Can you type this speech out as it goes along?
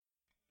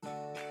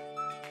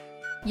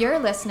You're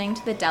listening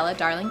to the Della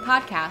Darling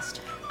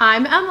podcast.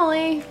 I'm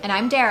Emily. And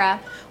I'm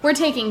Dara. We're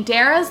taking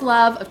Dara's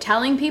love of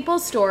telling people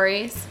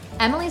stories,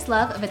 Emily's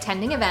love of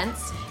attending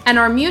events, and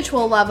our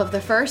mutual love of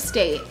the first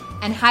date,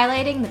 and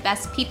highlighting the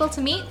best people to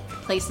meet,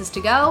 places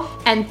to go,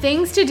 and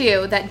things to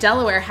do that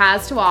Delaware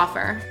has to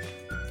offer.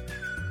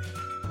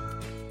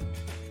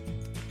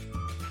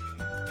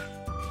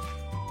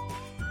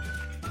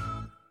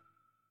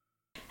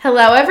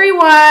 Hello,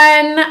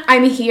 everyone.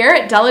 I'm here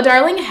at Della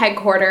Darling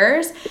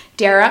headquarters.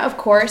 Dara, of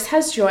course,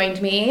 has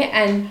joined me,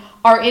 and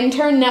our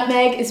intern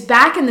Nutmeg is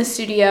back in the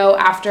studio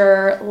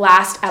after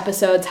last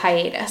episode's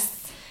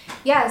hiatus.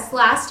 Yes,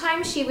 last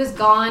time she was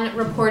gone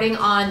reporting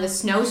on the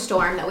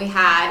snowstorm that we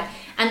had.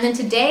 And then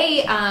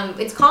today,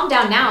 it's calmed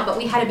down now, but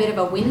we had a bit of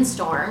a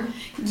windstorm.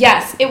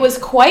 Yes, it was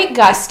quite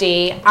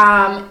gusty.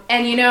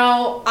 And you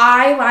know,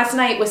 I last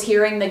night was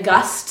hearing the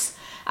gusts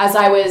as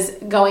I was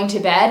going to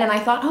bed, and I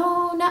thought,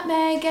 oh,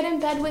 Nutmeg, get in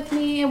bed with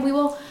me, and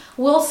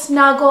we'll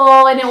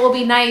snuggle, and it will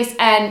be nice.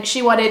 And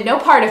she wanted no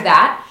part of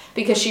that,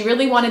 because she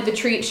really wanted the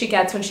treat she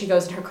gets when she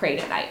goes in her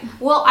crate at night.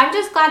 Well, I'm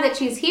just glad that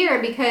she's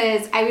here,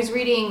 because I was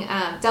reading,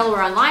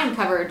 Delaware Online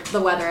covered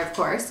the weather, of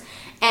course,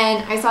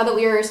 and I saw that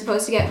we were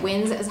supposed to get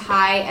winds as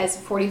high as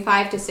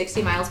 45 to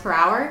 60 miles per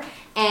hour.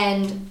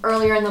 And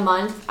earlier in the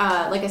month,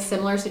 like a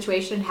similar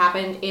situation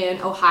happened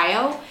in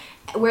Ohio,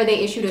 where they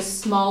issued a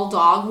small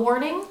dog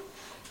warning,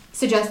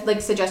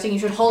 suggesting you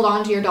should hold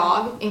on to your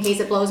dog in case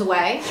it blows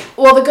away.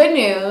 Well, the good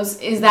news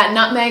is that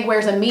Nutmeg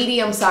wears a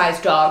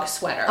medium-sized dog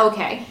sweater.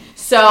 Okay.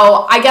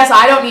 So I guess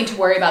I don't need to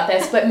worry about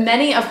this, but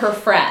many of her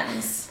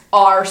friends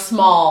are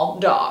small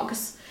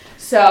dogs.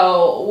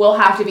 So we'll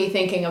have to be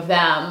thinking of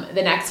them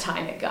the next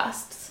time it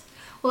gusts.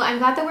 Well, I'm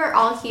glad that we're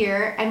all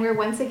here and we're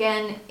once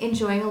again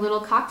enjoying a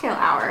little cocktail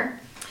hour.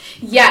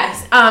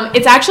 Yes,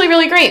 it's actually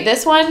really great.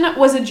 This one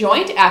was a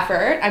joint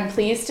effort, I'm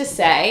pleased to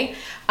say,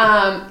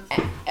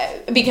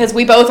 because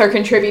we both are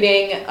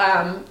contributing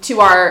to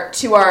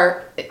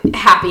our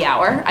happy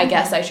hour, I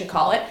guess I should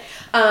call it.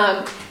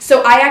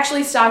 So I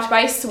actually stopped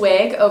by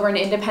Swig over in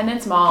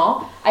Independence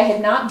Mall. I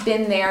had not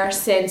been there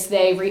since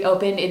they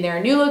reopened in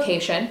their new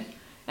location.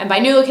 And by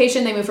new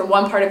location, they moved from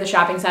one part of the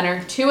shopping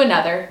center to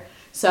another.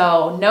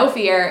 So no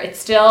fear, it's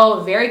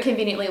still very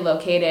conveniently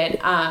located.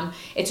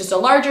 It's just a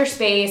larger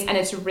space and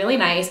it's really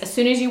nice. As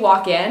soon as you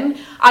walk in,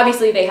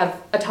 obviously they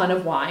have a ton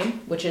of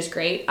wine, which is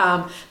great.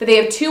 But they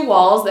have two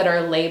walls that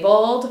are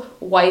labeled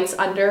whites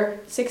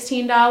under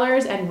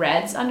 $16 and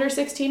reds under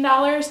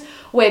 $16,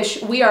 which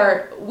we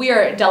are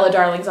Della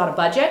Darlings on a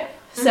budget.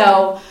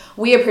 So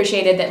we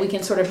appreciated that we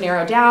can sort of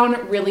narrow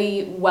down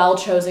really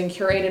well-chosen,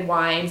 curated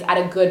wines at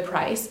a good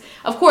price.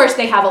 Of course,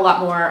 they have a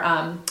lot more,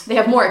 they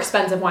have more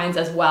expensive wines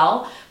as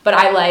well, but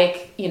I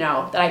like,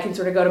 that I can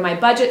sort of go to my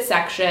budget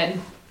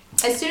section.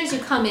 As soon as you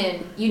come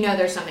in, you know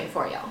there's something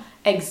for you.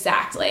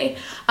 Exactly.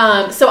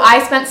 So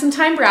I spent some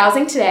time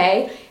browsing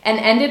today and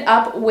ended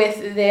up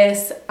with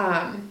this,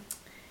 and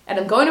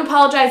I'm going to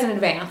apologize in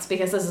advance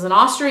because this is an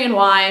Austrian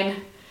wine,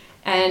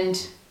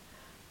 and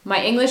my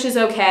English is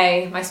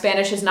okay, my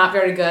Spanish is not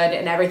very good,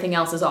 and everything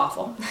else is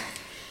awful.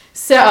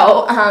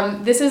 So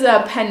this is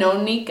a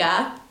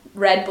Pannonica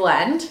red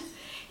blend,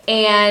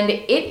 and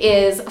it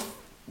is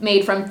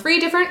made from three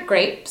different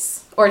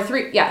grapes,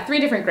 three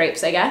different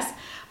grapes, I guess,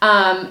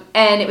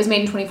 and it was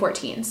made in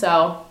 2014,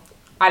 so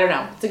I don't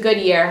know, it's a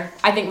good year.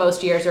 I think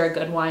most years are a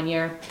good wine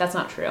year. That's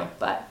not true,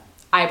 but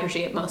I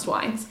appreciate most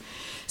wines.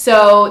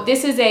 So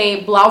this is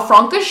a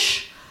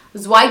Blaufränkisch,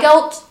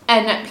 Zweigelt,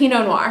 and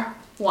Pinot Noir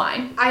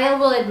wine. I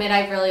will admit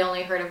I've really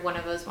only heard of one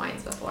of those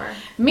wines before.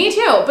 Me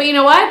too, but you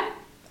know what?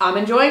 I'm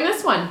enjoying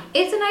this one.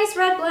 It's a nice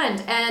red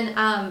blend,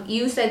 and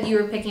you said you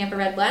were picking up a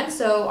red blend,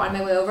 so on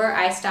my way over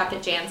I stopped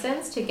at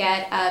Jansen's to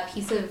get a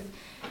piece of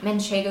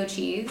Manchego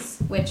cheese,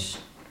 which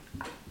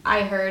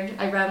I read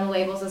on the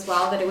labels as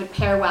well, that it would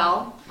pair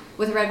well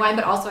with red wine,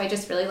 but also I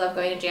just really love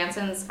going to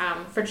Jansen's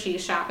for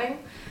cheese shopping.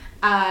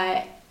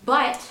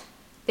 But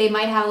they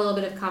might have a little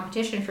bit of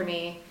competition for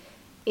me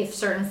if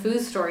certain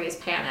food stories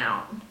pan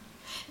out.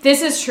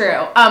 This is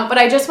true, but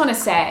I just want to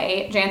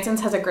say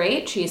Jansen's has a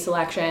great cheese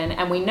selection,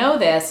 and we know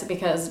this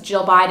because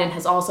Jill Biden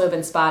has also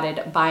been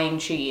spotted buying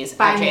cheese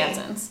at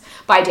Jansen's.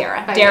 By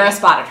Dara. Dara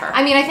spotted her.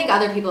 I mean, I think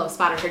other people have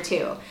spotted her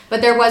too,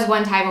 but there was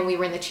one time when we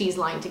were in the cheese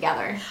line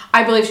together.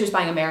 I believe she was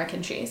buying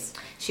American cheese.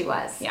 She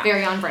was. Yeah.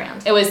 Very on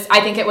brand.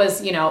 I think it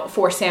was,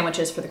 4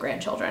 sandwiches for the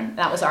grandchildren.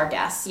 That was our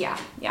guess. Yeah.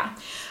 Yeah.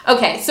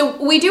 Okay,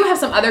 so we do have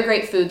some other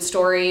great food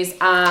stories,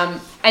 and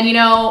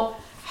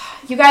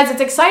you guys,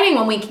 it's exciting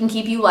when we can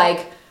keep you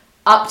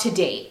up to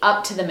date,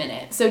 up to the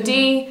minute. So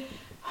Dee,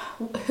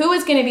 who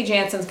is going to be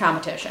Jansen's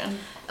competition?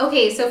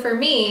 Okay, so for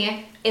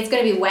me, it's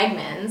going to be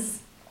Wegmans,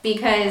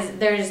 because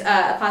there's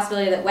a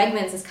possibility that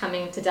Wegmans is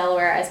coming to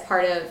Delaware as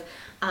part of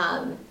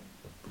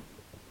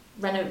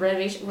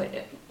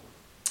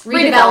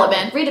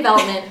redevelopment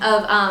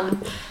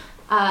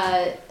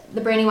of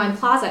the Brandywine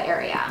Plaza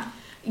area.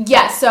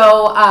 Yes,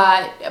 so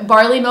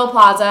Barley Mill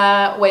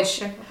Plaza,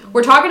 which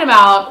we're talking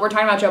about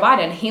Joe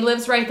Biden. He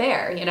lives right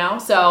there,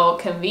 so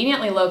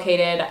conveniently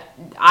located.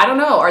 I don't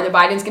know. Are the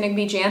Bidens going to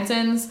be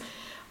Jansen's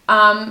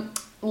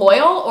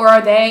loyal, or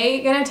are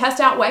they going to test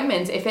out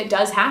Wegmans if it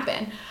does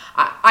happen?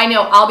 I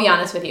know, I'll be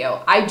honest with you,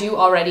 I do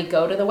already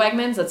go to the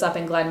Wegmans that's up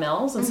in Glen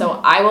Mills, and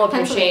so I will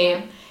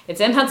appreciate, it's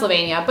in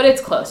Pennsylvania, but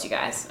it's close, you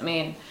guys. I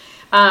mean,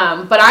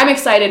 but I'm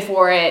excited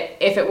for it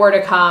if it were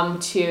to come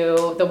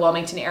to the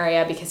Wilmington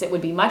area, because it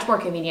would be much more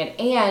convenient,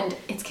 and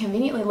it's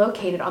conveniently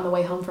located on the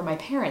way home from my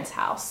parents'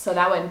 house, so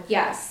that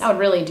would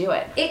really do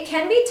it. It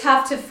can be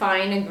tough to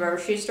find a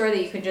grocery store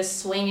that you can just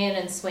swing in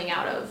and swing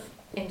out of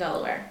in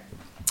Delaware.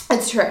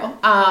 It's true.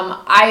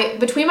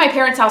 Between my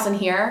parents' house and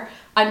here,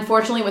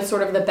 unfortunately, with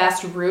sort of the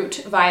best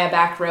route via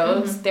back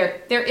roads,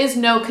 there is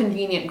no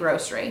convenient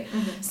grocery.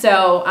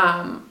 So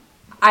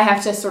I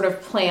have to sort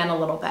of plan a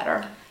little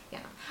better.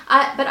 Yeah,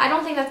 but I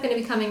don't think that's going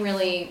to be coming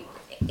really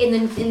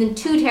in the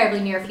too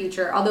terribly near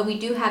future. Although we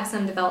do have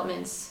some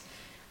developments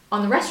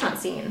on the restaurant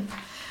scene.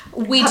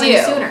 We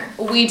do.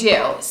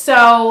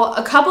 So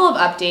a couple of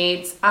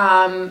updates.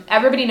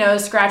 Everybody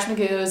knows Scratch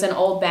Magoo's and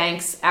Old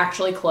Banks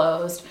actually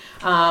closed.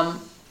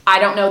 I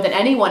don't know that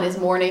anyone is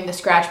mourning the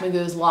Scratch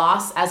Magoo's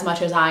loss as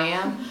much as I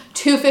am.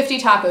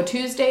 $2.50 Taco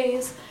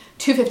Tuesdays,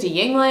 $2.50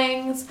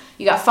 Yinglings.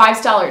 You got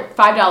 $5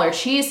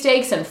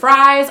 cheesesteaks and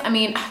fries. I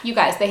mean, you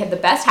guys, they had the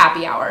best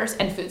happy hours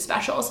and food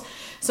specials.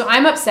 So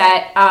I'm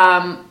upset.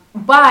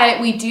 But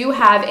we do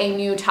have a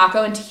new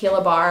taco and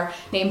tequila bar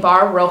named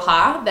Bar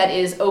Roja that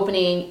is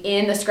opening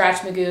in the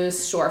Scratch Magoo's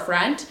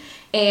storefront.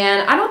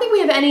 And I don't think we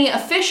have any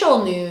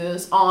official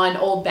news on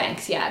Old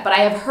Banks yet, but I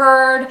have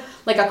heard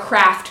like a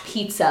craft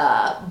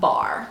pizza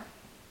bar.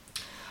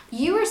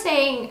 You were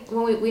saying,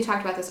 when we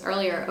talked about this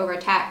earlier over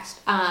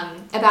text,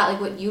 about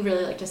like what you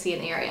really like to see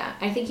in the area.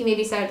 I think you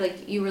maybe said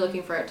like you were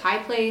looking for a Thai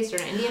place or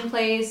an Indian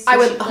place.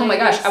 Oh my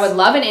gosh, I would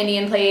love an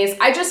Indian place.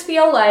 I just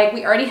feel like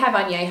we already have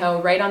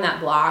Añejo right on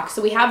that block.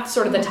 So we have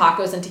sort of the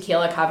tacos and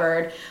tequila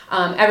covered.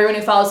 Everyone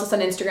who follows us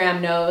on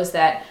Instagram knows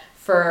that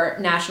for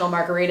National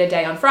Margarita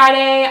Day on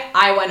Friday,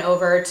 I went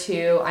over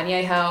to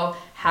Añejo,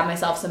 had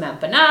myself some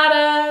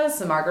empanadas,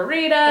 some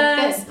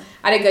margaritas.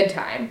 I had a good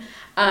time.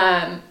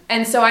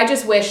 And so I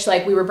just wish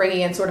like we were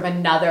bringing in sort of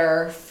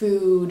another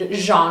food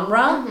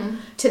genre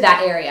to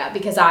that area,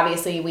 because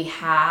obviously we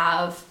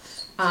have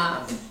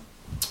the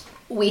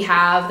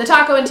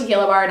taco and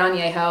tequila bar at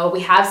Añejo.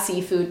 We have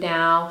seafood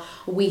now.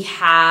 We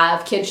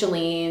have Kid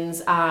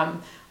Shalene's.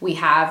 We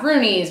have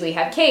Rooney's. We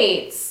have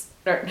Kate's.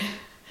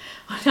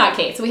 Not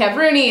Kate's. We have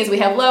Rooney's. We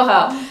have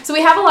Loho. So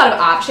we have a lot of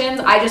options.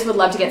 I just would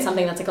love to get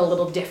something that's like a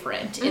little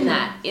different in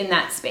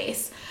that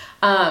space.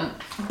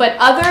 But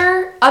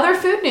other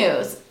food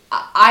news,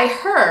 I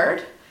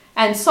heard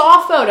and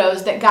saw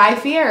photos that Guy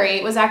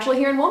Fieri was actually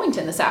here in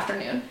Wilmington this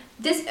afternoon.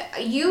 This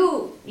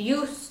you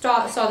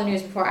saw the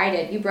news before I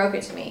did. You broke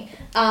it to me,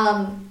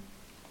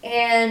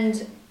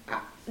 and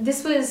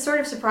this was sort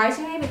of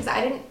surprising to me because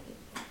I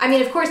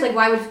mean, of course, like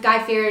why would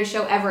Guy Fieri's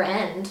show ever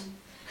end?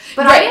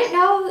 But right. I didn't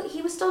know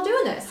he was still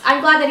doing this.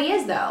 I'm glad that he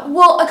is, though.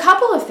 Well, a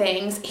couple of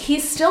things.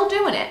 He's still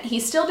doing it.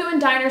 He's still doing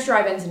diners,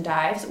 drive-ins, and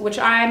dives, which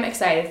I'm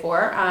excited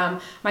for.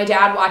 My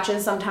dad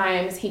watches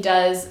sometimes. He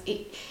does.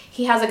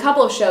 He has a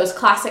couple of shows.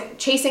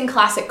 Chasing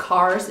Classic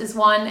Cars is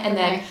one, and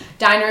then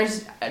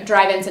Diners,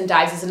 Drive-Ins, and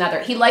Dives is another.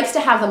 He likes to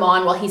have them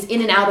on while he's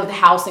in and out of the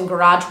house and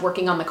garage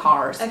working on the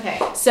cars. Okay.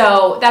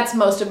 So that's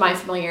most of my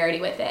familiarity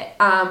with it.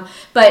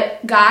 But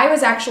Guy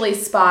was actually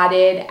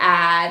spotted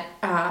at...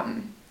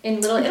 in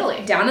Little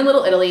Italy. Down in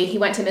Little Italy. He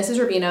went to Mrs.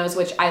 Rubino's,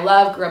 which I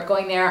love, grew up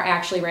going there. I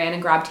actually ran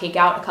and grabbed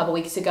takeout a couple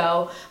weeks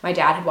ago. My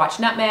dad had watched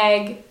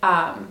Nutmeg.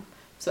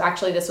 So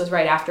actually this was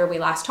right after we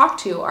last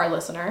talked to our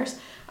listeners,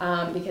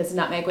 because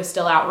Nutmeg was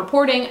still out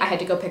reporting. I had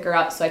to go pick her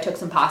up, so I took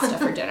some pasta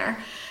for dinner.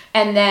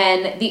 And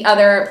then the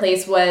other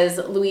place was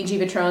Luigi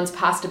Vitrone's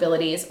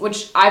Pastabilities,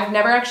 which I've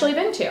never actually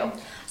been to.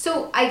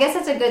 So I guess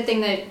it's a good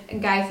thing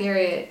that Guy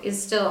Fieri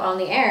is still on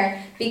the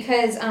air,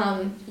 because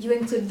you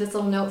included this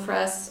little note for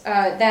us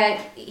that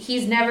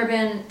he's never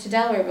been to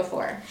Delaware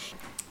before.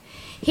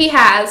 He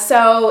has.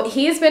 So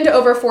he's been to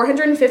over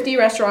 450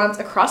 restaurants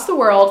across the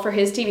world for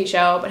his TV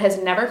show, but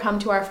has never come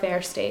to our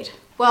fair state.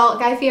 Well,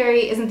 Guy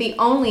Fieri isn't the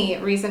only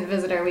recent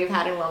visitor we've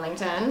had in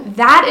Wilmington.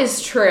 That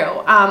is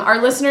true.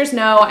 Our listeners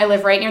know I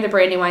live right near the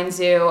Brandywine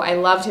Zoo. I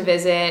love to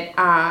visit.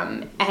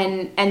 And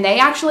they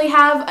actually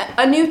have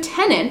a new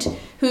tenant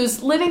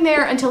who's living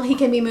there until he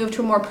can be moved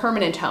to a more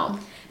permanent home.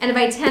 And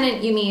by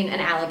tenant, you mean an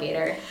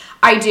alligator.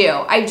 I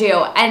do.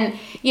 And,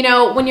 you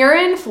know, when you're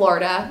in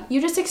Florida,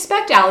 you just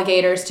expect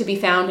alligators to be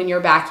found in your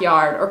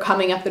backyard or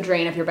coming up the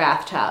drain of your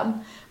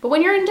bathtub. But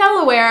when you're in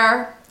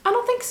Delaware, I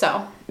don't think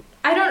so.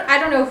 I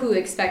don't know who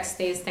expects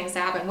these things to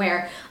happen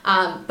where,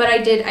 but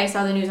I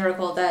saw the news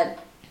article that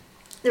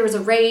there was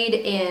a raid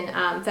in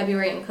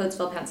February in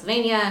Coatesville,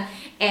 Pennsylvania,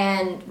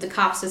 and the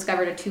cops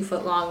discovered a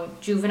 2-foot-long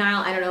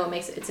juvenile. I don't know what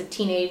makes it. It's a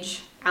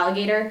teenage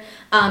alligator,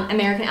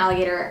 American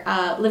alligator,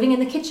 living in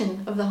the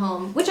kitchen of the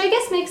home, which I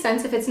guess makes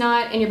sense. If it's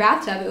not in your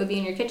bathtub, it would be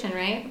in your kitchen,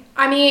 right?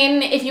 I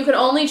mean, if you could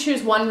only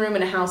choose one room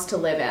in a house to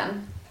live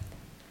in,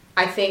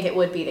 I think it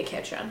would be the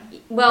kitchen.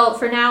 Well,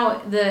 for now,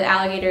 the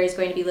alligator is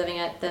going to be living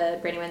at the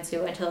Brandywine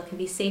Zoo until it can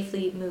be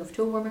safely moved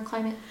to a warmer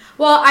climate.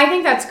 Well, I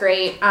think that's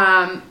great.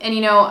 And,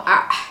 you know,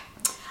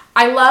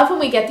 I love when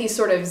we get these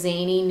sort of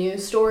zany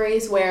news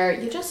stories where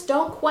you just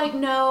don't quite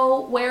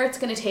know where it's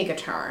going to take a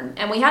turn.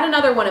 And we had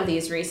another one of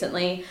these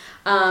recently.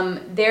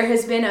 There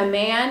has been a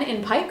man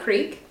in Pike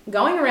Creek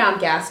going around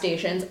gas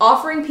stations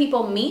offering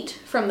people meat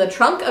from the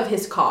trunk of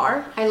his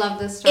car. I love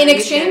this story. In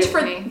exchange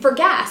for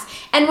gas.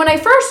 And when I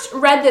first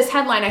read this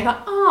headline, I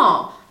thought,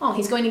 oh,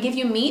 he's going to give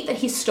you meat that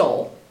he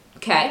stole.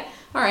 Okay.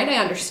 All right, I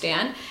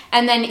understand.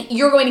 And then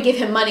you're going to give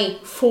him money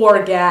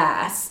for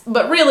gas.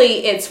 But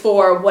really, it's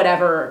for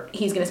whatever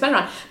he's going to spend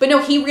it on. But no,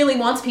 he really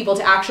wants people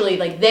to actually,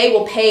 like, they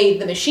will pay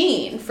the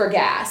machine for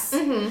gas.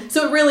 Mm-hmm.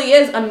 So it really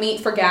is a meat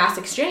for gas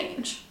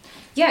exchange.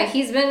 Yeah,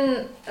 he's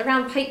been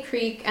around Pike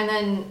Creek, and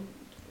then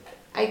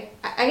I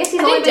guess he's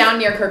I think down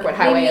near Kirkwood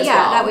Highway as well.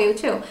 Yeah, that way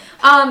too.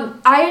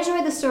 I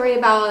enjoyed the story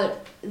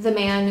about the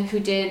man who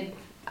did,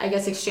 I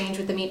guess, exchange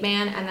with the meat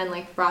man, and then,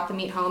 like, brought the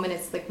meat home, and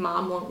it's like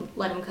mom won't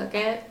let him cook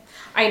it.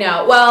 I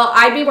know. Well,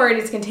 I'd be worried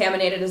it's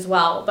contaminated as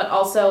well, but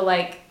also,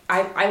 like,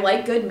 I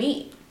like good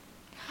meat.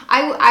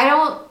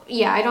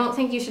 I don't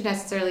think you should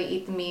necessarily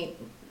eat the meat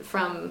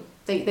from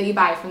that you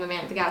buy from the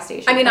man at the gas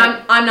station. I mean,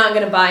 I'm not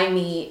going to buy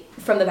meat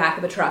from the back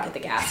of a truck at the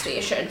gas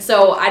station,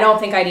 so I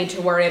don't think I need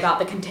to worry about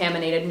the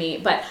contaminated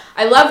meat. But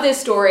I love this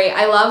story.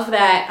 I love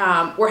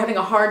that we're having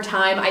a hard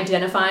time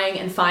identifying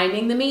and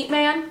finding the meat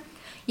man.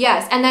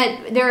 Yes, and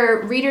that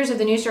their readers of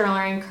the News Journal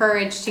are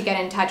encouraged to get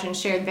in touch and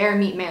share their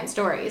meat man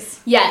stories.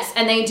 Yes,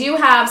 and they do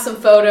have some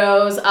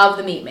photos of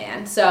the meat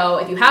man. So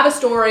if you have a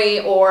story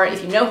or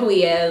if you know who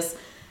he is,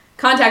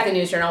 contact the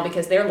News Journal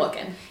because they're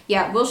looking.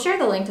 Yeah, we'll share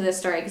the link to this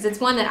story because it's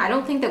one that I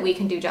don't think that we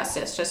can do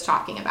justice just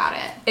talking about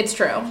it. It's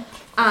true.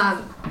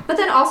 But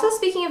then also,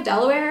 speaking of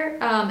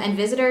Delaware and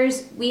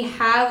visitors, we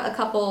have a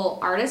couple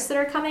artists that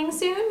are coming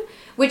soon,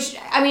 which,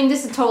 I mean,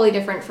 this is totally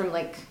different from,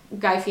 like,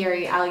 Guy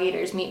Fieri,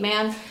 Alligator's Meat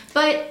Man,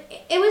 but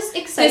it was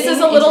exciting. This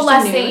is a little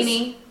less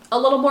zany, a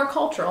little more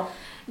cultural.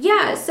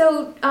 Yeah,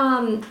 so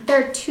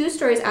there are two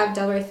stories out of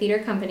Delaware Theater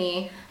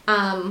Company.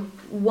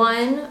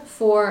 One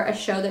for a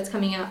show that's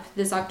coming up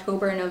this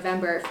October and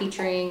November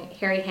featuring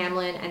Harry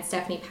Hamlin and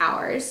Stephanie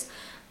Powers.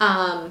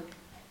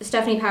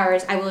 Stephanie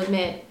Powers, I will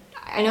admit,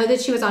 I know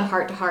that she was on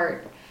Heart to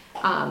Heart,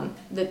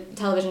 the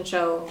television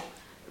show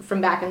from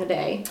back in the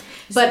day,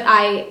 but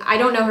I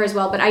don't know her as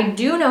well, but I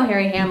do know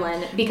Harry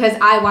Hamlin because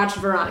I watched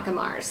Veronica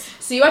Mars.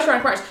 So you watched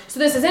Veronica Mars. So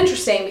this is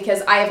interesting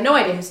because I have no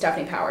idea who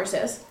Stephanie Powers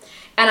is.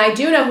 And I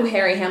do know who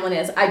Harry Hamlin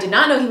is. I did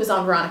not know he was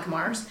on Veronica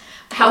Mars.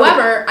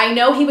 However, I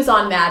know he was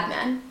on Mad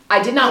Men.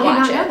 I did not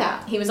watch it. Know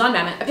that. He was on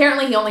Mad Men.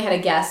 Apparently he only had a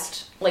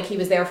guest, like he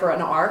was there for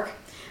an arc.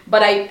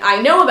 But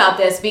I know about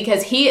this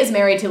because he is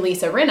married to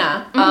Lisa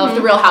Rinna of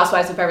The Real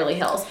Housewives of Beverly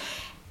Hills.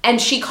 And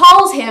she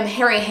calls him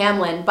Harry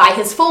Hamlin by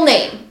his full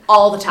name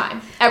all the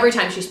time, every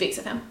time she speaks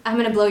of him. I'm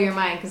going to blow your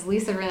mind because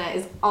Lisa Rinna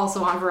is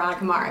also on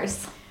Veronica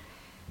Mars.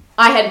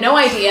 I had no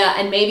idea,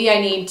 and maybe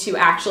I need to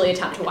actually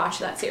attempt to watch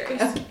that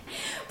series. Okay.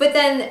 But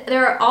then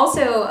there are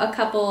also a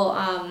couple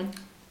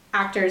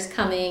actors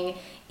coming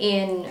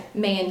in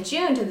May and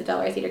June to the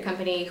Delaware Theater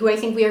Company who I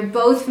think we are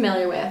both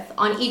familiar with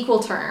on equal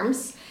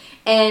terms.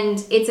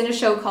 And it's in a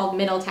show called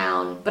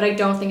Middletown, but I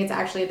don't think it's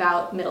actually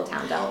about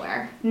Middletown,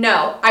 Delaware.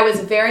 No, I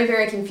was very,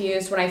 very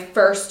confused when I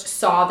first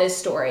saw this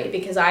story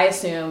because I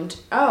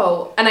assumed,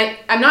 and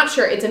I'm not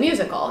sure, it's a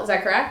musical, is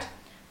that correct?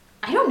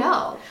 I don't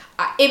know.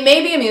 It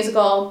may be a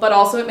musical, but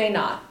also it may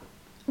not.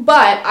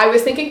 But I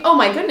was thinking, oh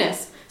my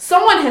goodness,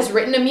 someone has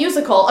written a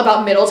musical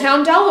about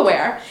Middletown,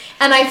 Delaware.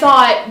 And I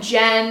thought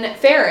Jen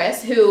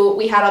Ferris, who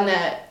we had on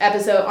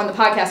the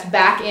podcast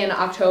back in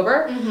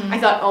October, I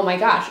thought, oh my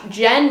gosh,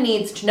 Jen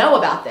needs to know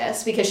about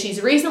this because she's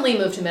recently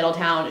moved to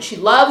Middletown. She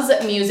loves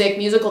music,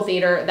 musical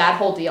theater, that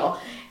whole deal.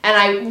 And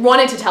I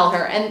wanted to tell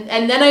her.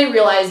 And then I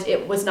realized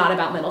it was not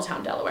about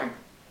Middletown, Delaware.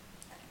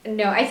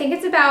 No, I think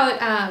it's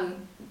about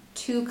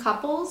two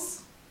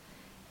couples,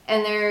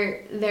 and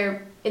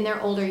they're in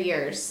their older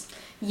years.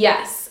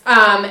 Yes,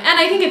 and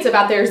I think it's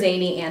about their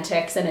zany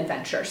antics and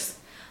adventures.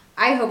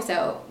 I hope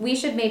so. We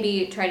should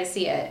maybe try to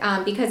see it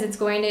because it's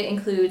going to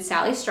include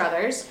Sally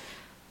Struthers,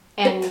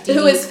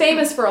 who is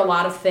famous for a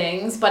lot of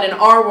things, but in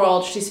our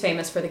world, she's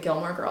famous for the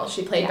Gilmore Girls.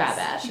 She played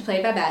Babette. She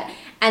played Babette.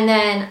 And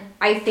then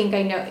I think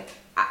I know,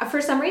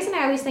 for some reason,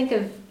 I always think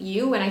of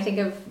you when I think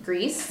of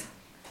Grease.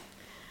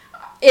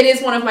 It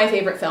is one of my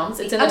favorite films.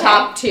 It's in the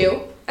top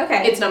 2.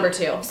 Okay. It's number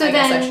 2, so I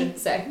guess I should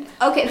say.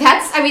 Okay,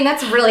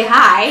 that's really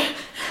high.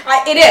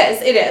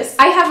 It is.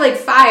 I have like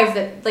 5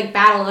 that like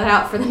battle it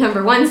out for the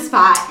number 1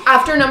 spot.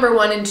 After number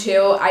 1 and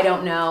 2, I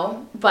don't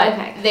know,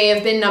 but they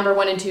have been number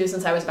 1 and 2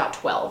 since I was about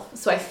 12.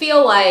 So I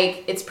feel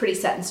like it's pretty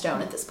set in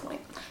stone at this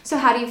point. So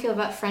how do you feel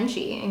about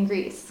Frenchie in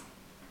Grease?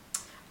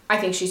 I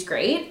think she's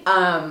great.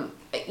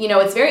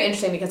 It's very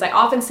interesting because I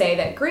often say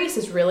that Grease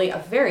is really a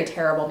very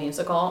terrible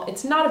musical.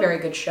 It's not a very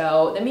good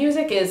show. The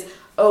music is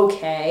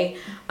okay.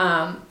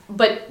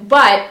 But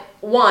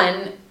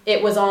one,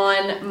 It was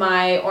on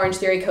my Orange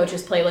Theory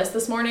Coaches playlist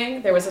this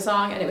morning. There was a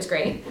song, and it was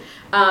great.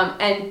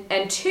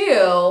 And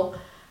two,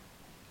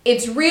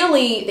 it's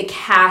really the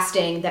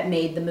casting that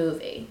made the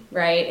movie,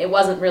 right? It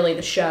wasn't really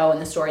the show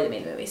and the story that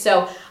made the movie.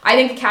 So I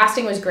think the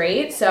casting was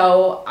great.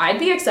 So I'd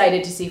be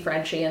excited to see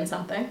Frenchie in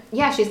something.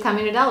 Yeah, she's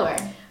coming to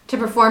Delaware to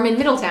perform in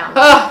Middletown.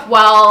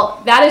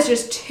 Well, that is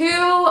just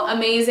two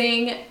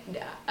amazing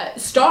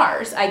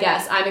stars, I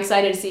guess, I'm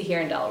excited to see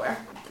here in Delaware.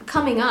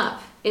 Coming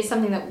up is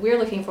something that we're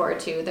looking forward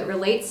to that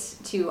relates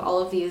to all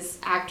of these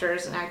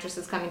actors and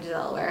actresses coming to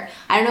Delaware.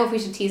 I don't know if we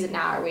should tease it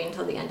now or wait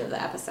until the end of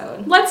the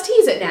episode. Let's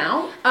tease it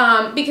now,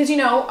 because, you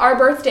know, our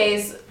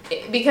birthdays,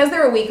 because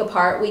they're a week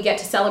apart, we get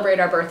to celebrate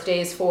our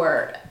birthdays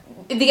for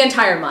the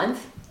entire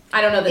month.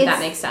 I don't know that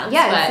makes sense.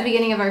 Yeah, it's the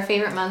beginning of our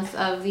favorite month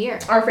of the year.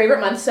 Our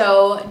favorite month.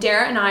 So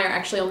Dara and I are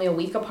actually only a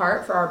week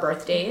apart for our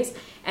birthdays,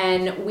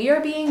 and we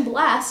are being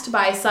blessed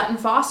by Sutton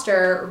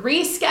Foster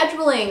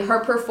rescheduling her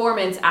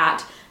performance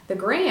at the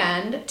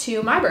Grand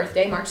to my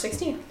birthday, March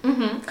 16th.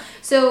 Mm-hmm.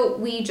 So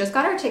we just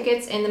got our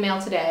tickets in the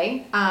mail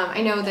today.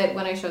 I know that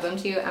when I showed them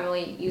to you,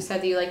 Emily, you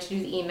said that you like to do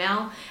the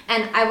email.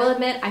 And I will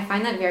admit, I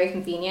find that very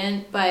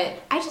convenient, but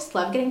I just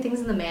love getting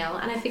things in the mail.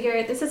 And I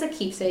figure this is a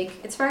keepsake.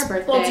 It's for our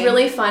birthday. Well, it's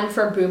really fun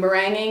for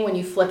boomeranging when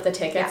you flip the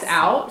tickets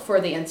out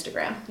for the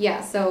Instagram.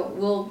 Yeah, so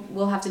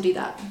we'll have to do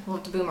that. We'll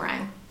have to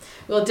boomerang.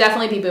 We'll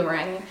definitely be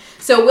boomeranging.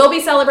 So we'll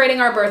be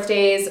celebrating our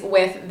birthdays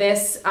with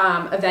this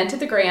event at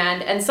the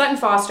Grand. And Sutton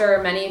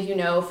Foster, many of you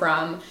know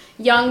from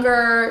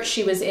Younger.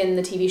 She was in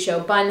the TV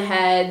show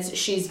Bunheads.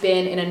 She's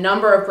been in a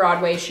number of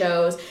Broadway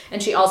shows.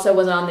 And she also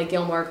was on the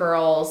Gilmore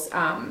Girls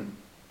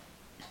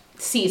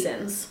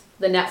seasons,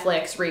 the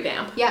Netflix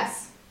revamp.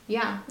 Yes.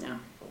 Yeah.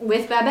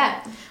 With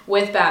Babette.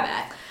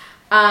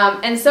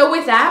 And so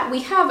with that,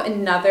 we have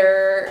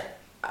another,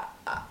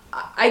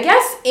 I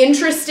guess,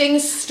 interesting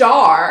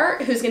star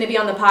who's going to be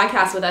on the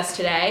podcast with us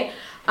today.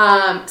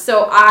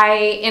 So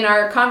in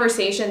our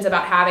conversations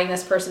about having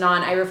this person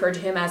on, I referred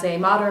to him as a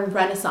modern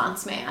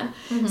Renaissance man.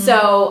 Mm-hmm.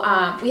 So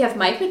we have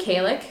Mike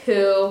Michalik,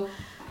 who,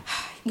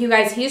 you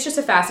guys, he's just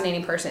a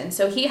fascinating person.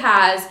 So he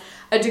has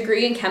a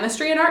degree in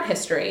chemistry and art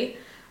history,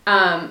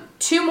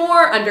 2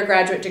 more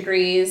undergraduate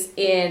degrees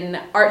in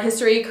art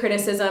history,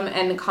 criticism,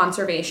 and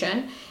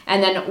conservation,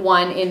 and then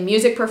 1 in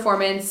music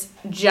performance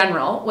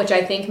general, which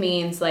I think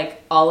means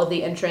like all of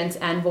the entrance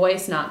and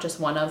voice, not just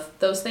one of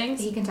those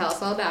things. He can tell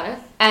us all about it.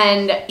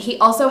 And he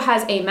also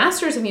has a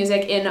master's of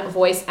music in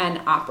voice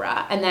and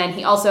opera. And then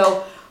he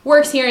also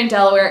works here in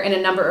Delaware in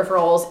a number of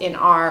roles in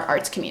our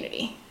arts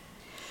community.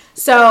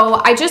 So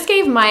I just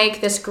gave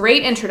Mike this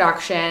great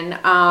introduction,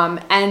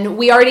 and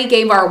we already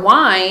gave our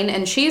wine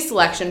and cheese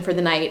selection for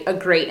the night a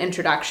great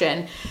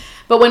introduction.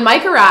 But when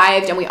Mike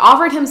arrived and we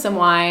offered him some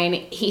wine,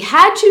 he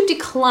had to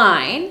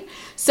decline.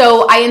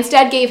 So I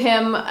instead gave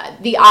him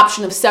the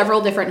option of several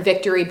different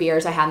Victory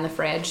beers I had in the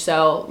fridge.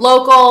 So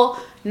local,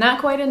 not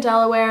quite in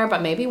Delaware,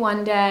 but maybe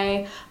one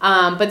day.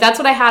 But that's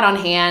what I had on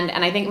hand,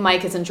 and I think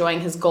Mike is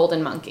enjoying his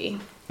Golden Monkey.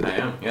 I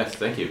am, yes,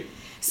 thank you.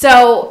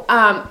 So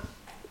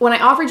when I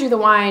offered you the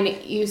wine,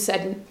 you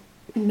said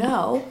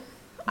no.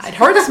 It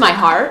hurts my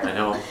heart. I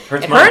know.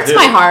 It hurts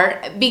my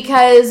heart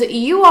because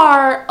you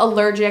are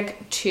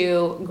allergic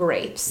to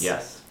grapes.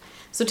 Yes.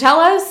 So tell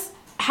us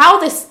how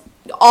this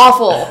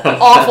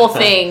awful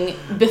thing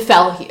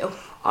befell you.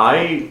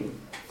 I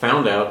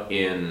found out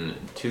in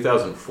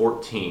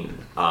 2014.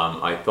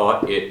 I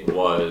thought it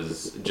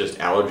was just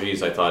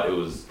allergies. I thought it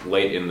was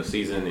late in the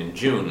season in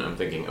June. I'm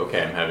thinking,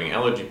 okay, I'm having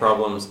allergy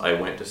problems. I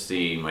went to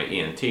see my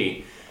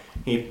ENT.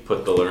 He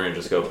put the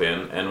laryngoscope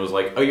in and was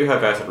like, oh, you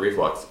have acid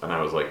reflux. And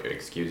I was like,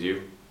 excuse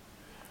you?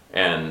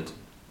 And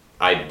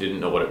I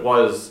didn't know what it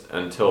was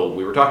until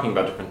we were talking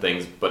about different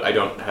things, but I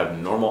don't have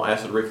normal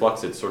acid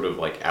reflux. It's sort of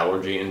like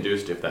allergy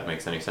induced, if that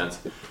makes any sense.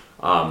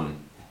 And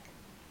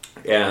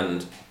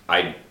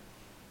I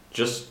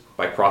just,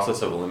 by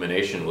process of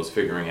elimination, was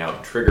figuring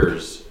out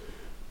triggers,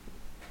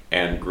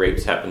 and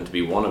grapes happened to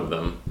be one of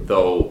them,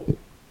 though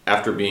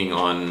after being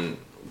on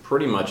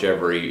pretty much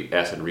every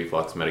acid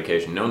reflux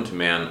medication known to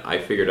man, I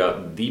figured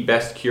out the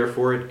best cure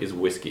for it is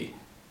whiskey.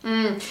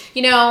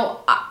 You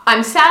know,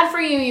 I'm sad for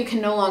you. You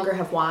can no longer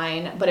have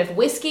wine, but if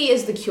whiskey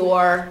is the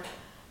cure,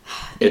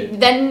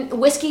 then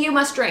whiskey you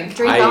must drink.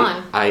 Drink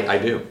on. I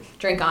do.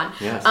 Drink on.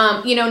 Yes.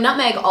 You know,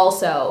 Nutmeg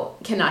also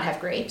cannot have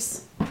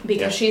grapes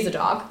because she's a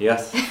dog.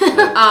 Yes. They're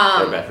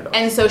bad for dogs.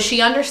 And so she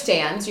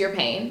understands your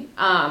pain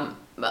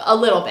a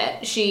little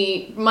bit.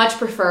 She much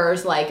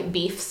prefers like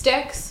beef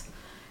sticks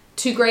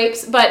to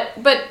grapes, but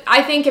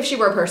I think if she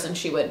were a person,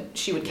 she would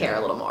care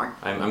a little more.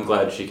 I'm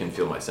glad she can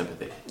feel my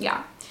sympathy.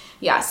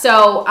 Yeah.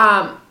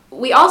 So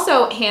we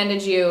also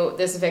handed you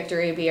this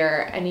Victory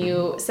beer, and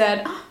you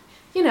said, oh,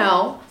 you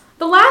know,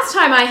 the last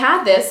time I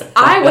had this,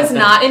 I was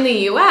not in the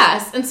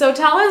U.S. And so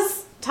tell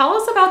us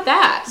about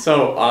that.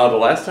 So the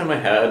last time I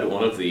had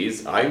one of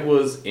these, I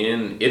was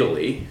in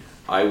Italy.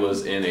 I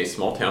was in a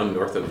small town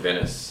north of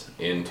Venice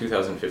in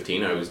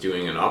 2015. I was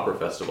doing an opera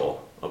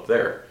festival up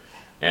there.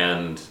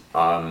 And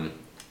a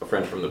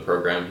friend from the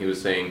program, he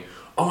was saying,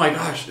 oh my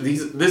gosh,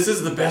 this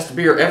is the best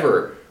beer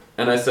ever.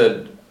 And I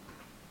said,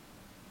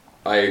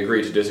 I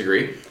agree to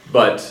disagree,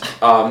 but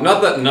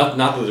not that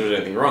there's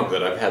anything wrong with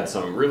it. I've had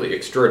some really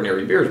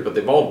extraordinary beers, but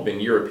they've all been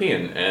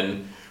European,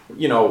 and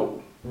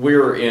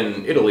we're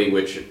in Italy,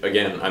 which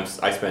again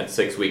I spent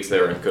 6 weeks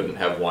there and couldn't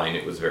have wine.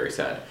 It was very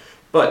sad,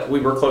 but we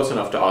were close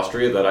enough to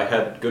Austria that I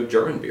had good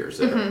German beers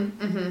there.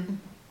 Mm-hmm, mm-hmm.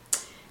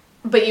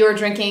 But you were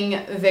drinking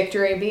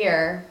Victory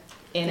beer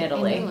in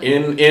Italy.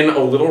 In a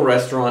little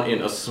restaurant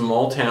in a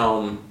small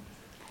town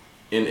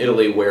in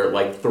Italy where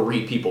like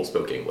 3 people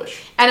spoke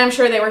English. And I'm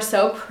sure they were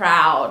so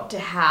proud to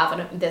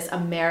have this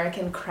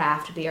American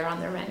craft beer on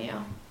their menu.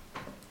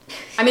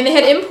 I mean, they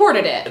had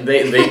imported it.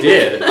 They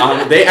did.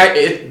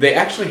 They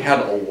actually had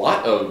a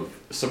lot of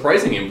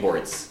surprising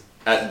imports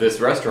at this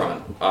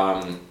restaurant.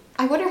 I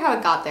wonder how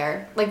it got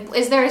there. Like,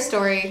 is there a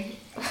story?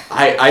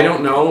 I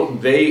don't know.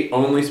 They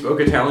only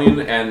spoke Italian,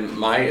 and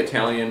my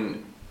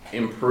Italian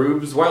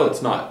improves. Well,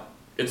 it's not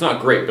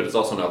great, but it's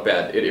also not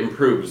bad. It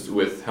improves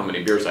with how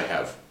many beers I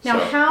have. Now,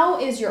 so. How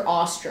is your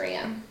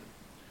Austrian?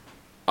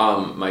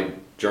 My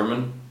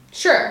German?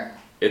 Sure.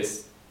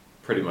 It's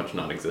pretty much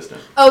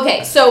non-existent.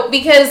 Okay, so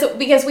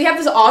because we have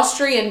this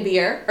Austrian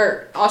beer,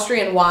 or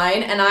Austrian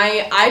wine, and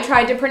I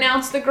tried to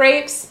pronounce the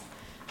grapes,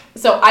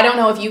 so I don't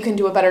know if you can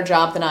do a better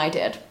job than I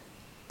did.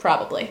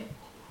 Probably.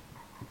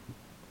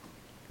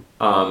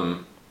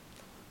 You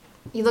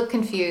look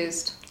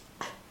confused.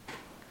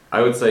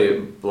 I would say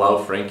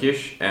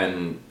Blaufränkisch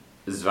and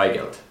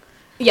Zweigelt.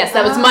 Yes,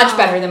 that was much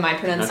better than my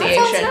pronunciation.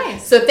 That sounds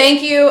nice. So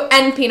thank you,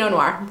 and Pinot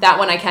Noir. That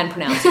one I can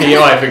pronounce.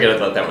 I figured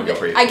I'd let that one go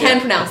for you. I can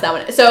pronounce that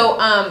one. So,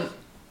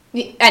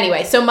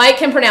 anyway, so Mike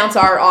can pronounce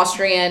our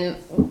Austrian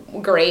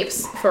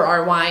grapes for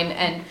our wine,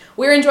 and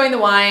we're enjoying the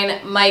wine.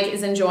 Mike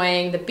is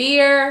enjoying the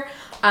beer,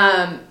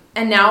 and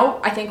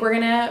now I think we're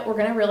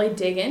gonna really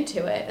dig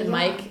into it, and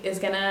Mike is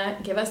gonna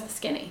give us the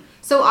skinny.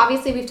 So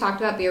obviously we've talked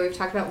about beer, we've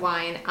talked about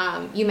wine.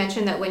 You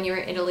mentioned that when you're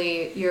in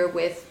Italy, you're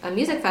with a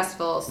music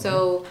festival.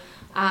 So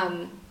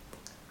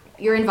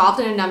you're involved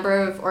in a number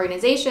of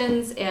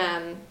organizations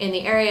in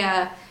the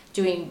area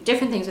doing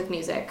different things with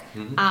music.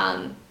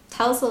 Mm-hmm.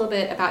 Tell us a little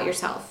bit about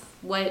yourself.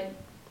 What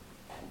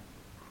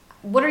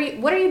are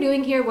you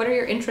doing here? What are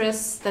your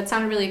interests? That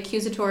sounded really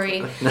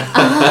accusatory.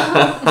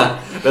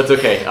 That's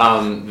okay.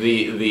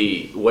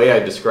 The way I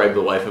describe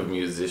the life of a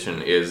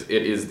musician is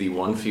it is the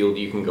one field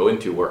you can go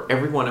into where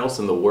everyone else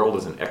in the world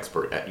is an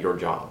expert at your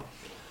job.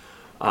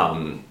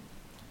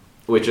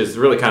 Which is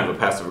really kind of a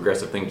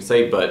passive-aggressive thing to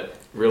say, but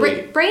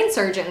really... Brain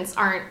surgeons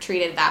aren't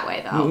treated that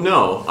way, though.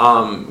 No.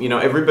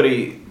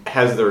 Everybody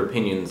has their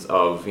opinions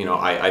of,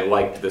 I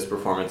liked this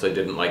performance, I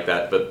didn't like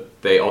that, but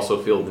they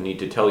also feel the need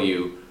to tell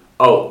you,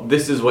 oh,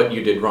 this is what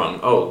you did wrong.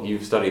 Oh,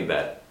 you've studied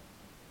that.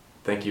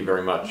 Thank you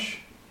very much,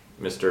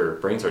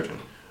 Mr. Brain Surgeon.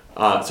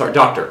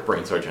 Dr.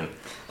 Brain Surgeon.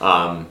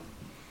 But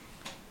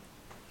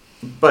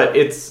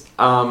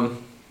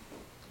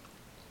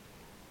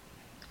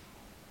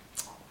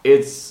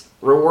it's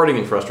rewarding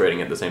and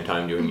frustrating at the same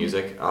time doing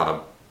music. As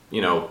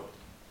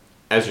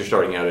you're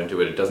starting out into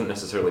it, it doesn't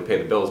necessarily pay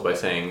the bills by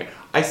saying,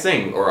 I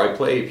sing, or I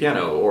play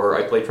piano, or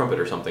I play trumpet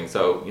or something.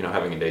 So,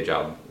 having a day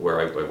job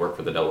where I work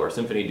for the Delaware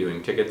Symphony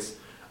doing tickets.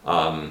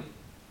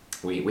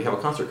 We have a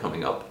concert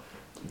coming up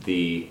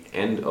the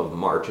end of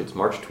March. It's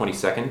March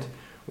 22nd,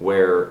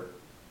 where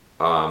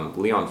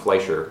Leon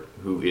Fleischer,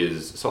 who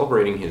is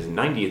celebrating his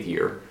 90th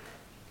year,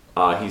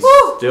 he's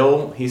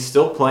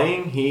still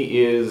playing.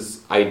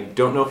 I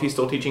don't know if he's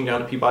still teaching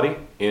down at Peabody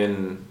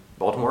in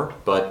Baltimore,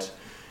 but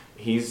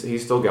he's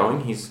still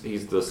going.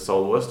 He's the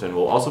soloist, and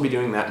we'll also be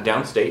doing that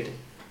downstate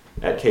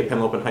at Cape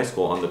Henlopen High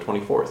School on the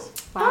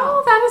 24th. Wow.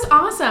 Oh, that is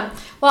awesome.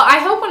 Well, I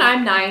hope when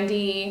I'm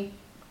 90...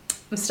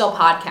 I'm still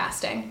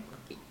podcasting.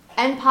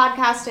 And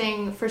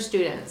podcasting for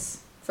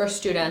students. For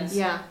students.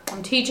 Yeah.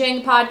 I'm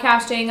teaching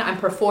podcasting. I'm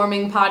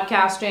performing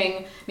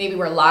podcasting. Maybe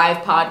we're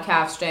live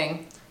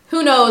podcasting.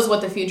 Who knows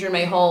what the future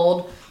may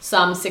hold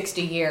some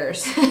 60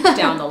 years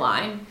down the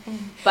line.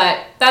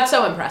 But that's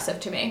so impressive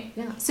to me.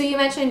 Yeah. So you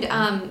mentioned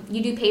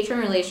you do patron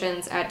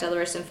relations at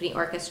Delaware Symphony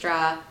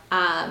Orchestra.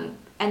 And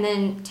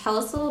then tell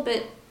us a little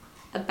bit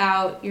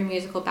about your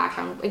musical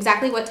background.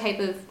 Exactly what type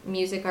of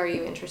music are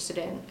you interested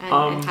in,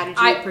 and how did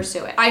you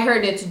pursue it? I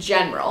heard it's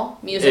general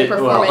music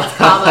performance,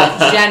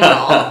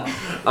 general.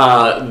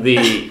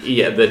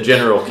 The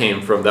general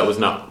came from, that was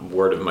not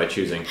word of my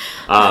choosing,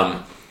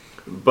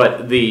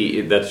 but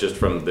that's just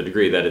from the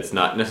degree that it's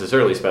not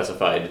necessarily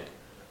specified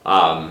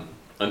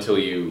until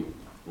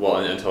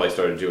I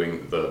started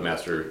doing the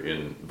Master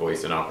in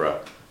Voice and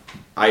Opera.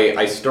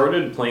 I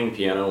started playing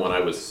piano when I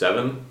was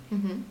 7.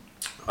 Mm-hmm.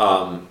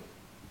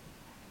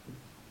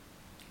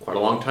 Quite a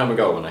long time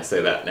ago when I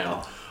say that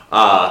now.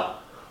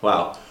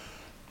 Wow.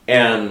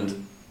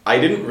 And I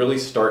didn't really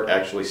start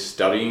actually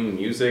studying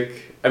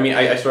music. I mean,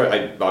 I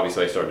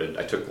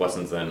took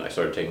lessons then. I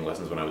started taking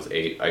lessons when I was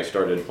 8. I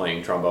started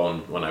playing trombone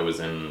when I was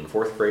in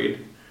 4th grade.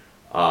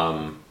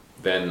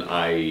 Then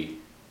I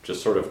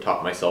just sort of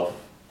taught myself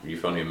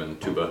euphonium and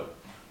tuba.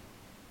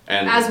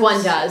 And as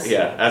one does.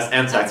 Yeah,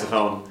 and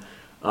saxophone.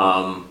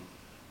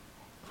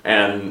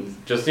 And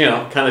just,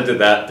 kind of did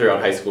that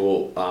throughout high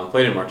school.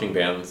 Played in marching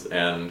bands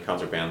and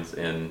concert bands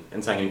and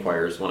sang in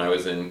choirs when I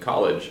was in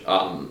college.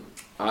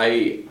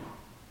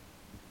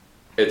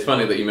 It's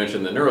funny that you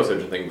mentioned the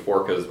neurosurgeon thing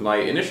before, because my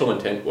initial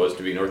intent was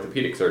to be an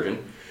orthopedic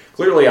surgeon.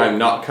 Clearly, I'm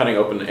not cutting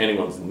open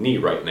anyone's knee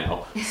right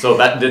now, so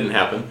that didn't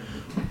happen.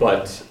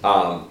 But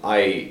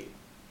I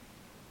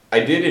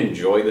did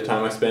enjoy the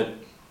time I spent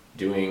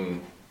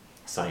doing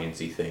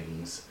sciencey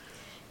things.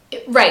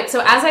 Right.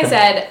 So as I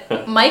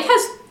said, Mike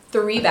has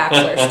 3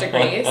 bachelor's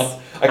degrees.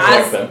 I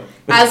collect them.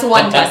 As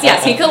one does.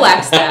 Yes, he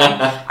collects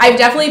them. I've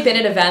definitely been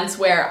at events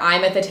where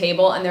I'm at the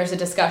table and there's a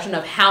discussion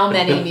of how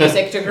many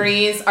music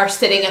degrees are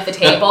sitting at the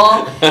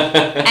table.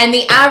 And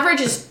the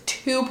average is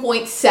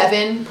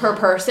 2.7 per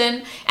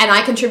person, and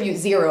I contribute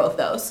 0 of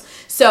those.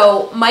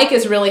 So Mike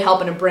is really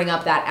helping to bring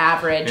up that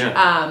average.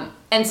 Yeah.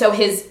 And so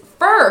his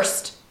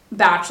first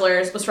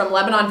bachelor's was from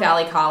Lebanon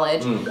Valley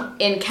College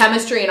in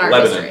chemistry and art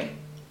history.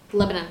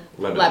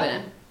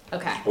 Lebanon.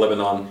 Okay.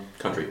 Lebanon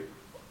country.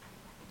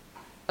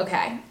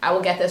 Okay, I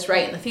will get this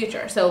right in the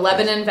future. So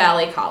Lebanon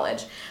Valley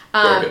College.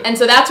 Very good. And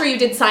so that's where you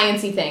did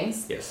sciencey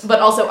things. Yes. But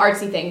also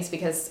artsy things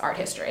because art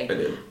history. I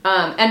did.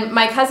 And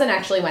my cousin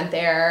actually went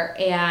there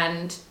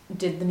and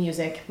did the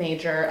music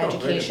major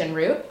education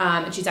route.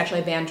 And she's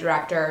actually a band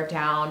director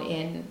down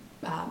in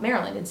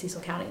Maryland in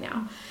Cecil County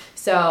now.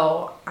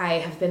 So I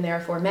have been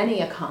there for many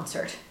a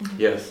concert.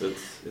 Yes,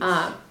 it's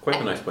quite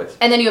a nice place.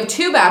 And then you have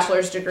 2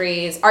 bachelor's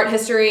degrees, art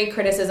history,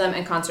 criticism,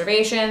 and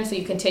conservation. So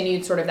you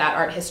continued sort of that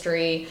art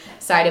history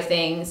side of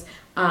things,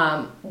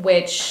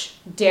 which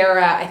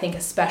Dara, I think,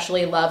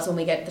 especially loves when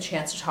we get the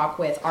chance to talk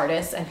with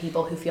artists and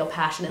people who feel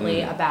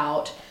passionately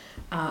about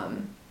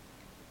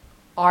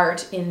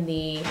art in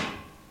the...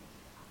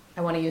 I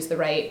want to use the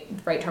right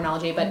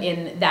terminology, but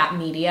in that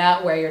media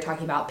where you're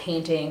talking about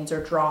paintings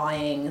or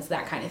drawings,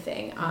 that kind of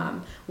thing,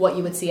 what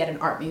you would see at an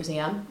art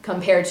museum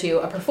compared to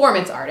a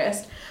performance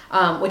artist,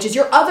 which is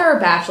your other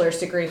bachelor's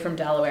degree from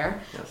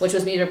Delaware, which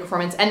was music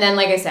performance. And then,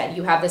 like I said,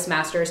 you have this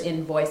master's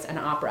in voice and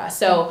opera.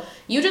 So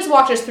you just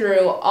walked us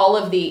through all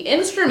of the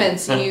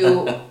instruments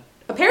you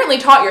apparently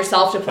taught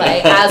yourself to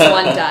play, as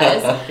one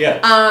does. Yeah,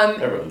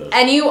 everyone does.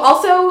 And you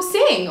also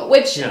sing,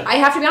 which I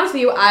have to be honest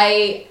with you,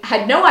 I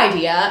had no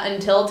idea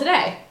until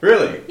today.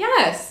 Really?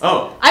 Yes.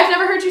 Oh. I've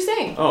never heard you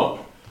sing.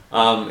 Oh.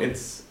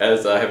 It's,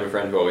 as I have a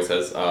friend who always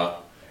says,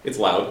 it's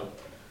loud.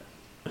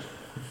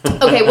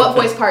 Okay, what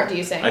voice part do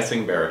you sing? I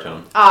sing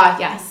baritone.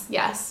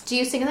 Yes. Do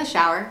you sing in the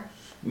shower?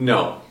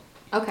 No.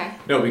 Okay.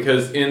 No,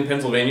 because in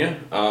Pennsylvania,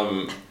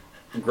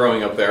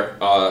 growing up there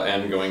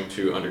and going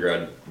to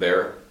undergrad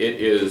there, it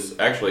is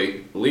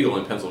actually legal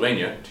in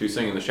Pennsylvania to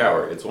sing in the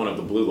shower. It's one of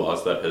the blue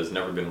laws that has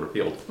never been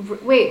repealed.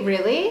 Wait,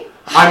 really?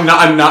 I'm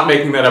not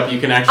making that up. You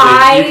can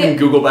actually you can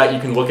Google that. You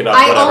can look it up.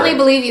 I only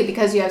believe you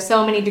because you have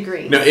so many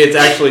degrees. No, it's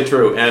actually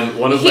true. And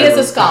one of he is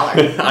a scholar.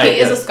 He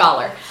is a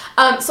scholar.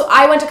 So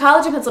I went to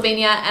college in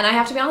Pennsylvania, and I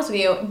have to be honest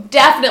with you,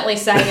 definitely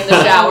sang in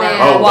the shower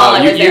while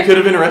I was there. You could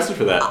have been arrested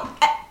for that.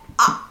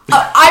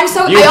 I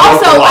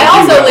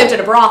also lived at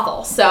a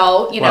brothel,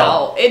 so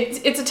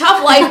it's a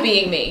tough life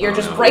being me. You're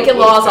just breaking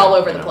laws all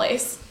over the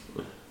place.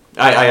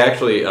 I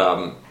actually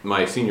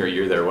my senior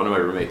year there, one of my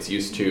roommates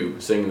used to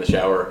sing in the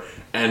shower,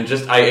 and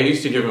I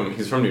used to give him.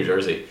 He's from New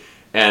Jersey,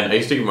 and I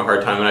used to give him a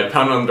hard time, and I'd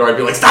pound on the door. I'd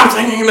be like, "Stop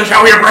singing in the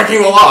shower! You're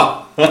breaking the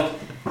law."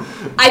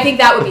 I think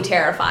that would be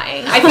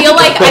terrifying. I feel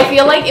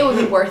like it would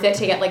be worth it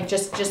to get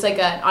just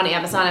on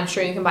Amazon. I'm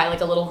sure you can buy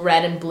a little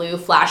red and blue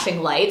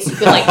flashing lights. You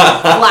could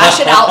flash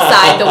it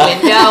outside the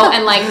window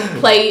and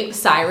play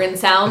siren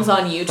sounds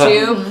on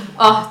YouTube.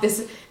 Oh,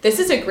 this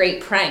is a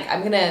great prank.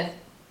 I'm gonna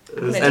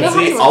and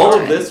see, all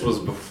of this was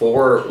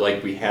before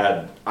we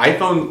had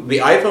iPhone. The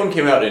iPhone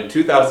came out in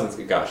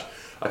 2000. Gosh,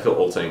 I feel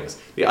old saying this.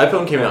 The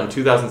iPhone came out in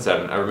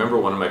 2007. I remember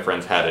one of my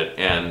friends had it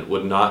and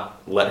would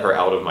not let her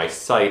out of my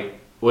sight.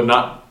 Would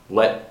not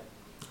let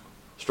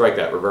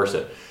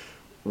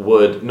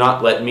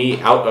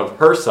me out of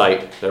her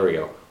sight, there we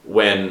go,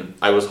 when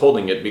I was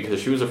holding it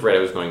because she was afraid I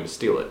was going to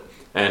steal it.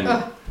 And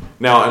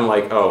now I'm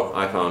like, oh,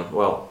 iPhone,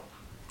 well.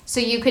 So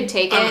you could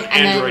take it I'm an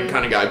and Android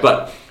kind of guy,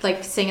 but.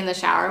 Sing in the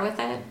shower with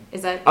it?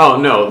 Is that? Oh,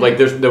 no,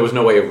 there was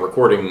no way of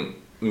recording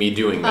me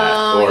doing that.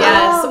 Oh,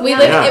 yes.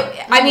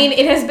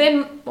 It has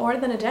been more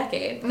than a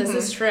decade. This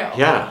is true.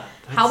 Yeah.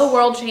 How the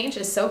world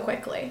changes so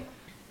quickly.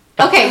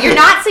 Okay, you're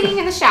not singing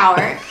in the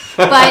shower,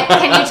 but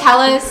can you tell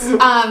us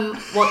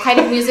what kind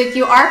of music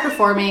you are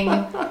performing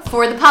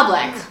for the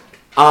public?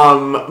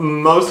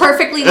 Most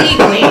perfectly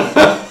legally.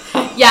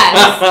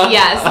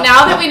 Yes.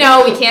 Now that we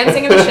know we can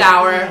sing in the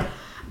shower,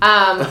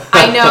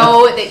 I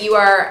know that you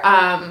are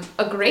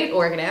a great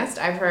organist.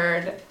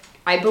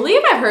 I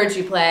believe I've heard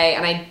you play,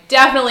 and I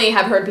definitely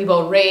have heard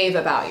people rave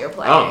about your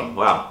playing. Oh,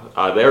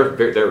 wow.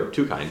 They're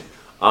too kind.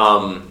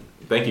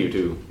 Thank you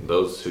to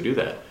those who do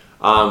that.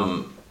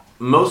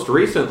 Most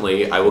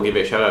recently, I will give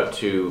a shout out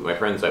to my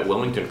friends at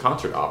Wilmington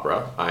Concert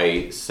Opera.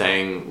 I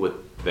sang with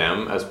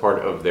them as part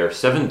of their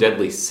 7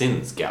 Deadly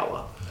Sins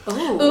Gala.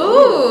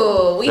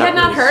 Ooh, we That had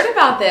not was- heard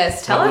about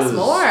this. Tell That us was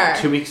more.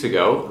 2 weeks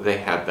ago, they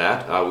had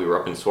that. We were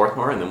up in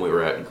Swarthmore, and then we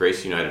were at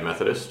Grace United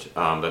Methodist.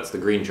 That's the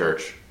Green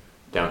Church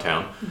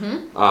downtown.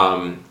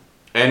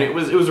 And it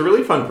was a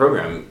really fun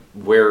program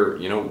where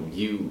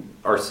you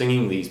are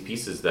singing these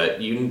pieces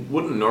that you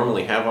wouldn't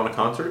normally have on a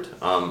concert.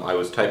 I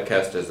was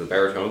typecast as the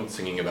baritone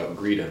singing about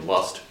greed and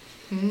lust.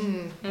 But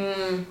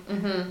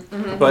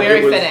Very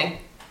it was, fitting.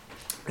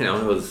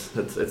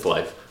 it's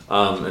life.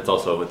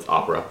 It's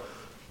opera.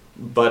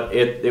 But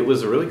it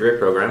was a really great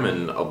program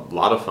and a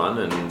lot of fun,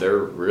 and they're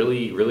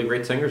really, really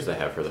great singers they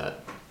have for that.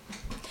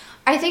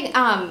 I think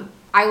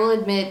I will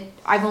admit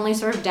I've only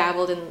sort of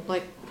dabbled in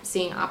like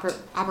seeing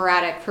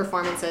operatic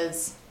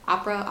performances.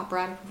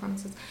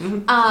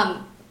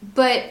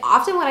 But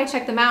often when I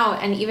check them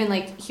out, and even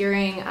like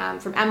hearing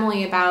from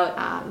Emily about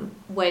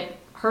what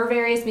her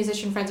various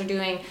musician friends are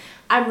doing,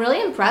 I'm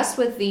really impressed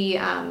with the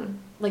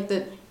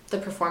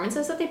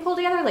performances that they pull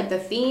together, like the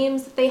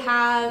themes that they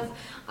have.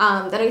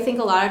 That I think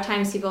a lot of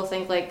times people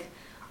think like,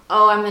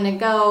 oh, I'm gonna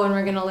go and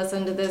we're gonna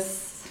listen to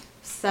this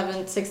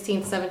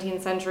 16th,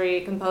 17th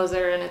century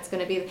composer, and it's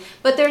gonna be.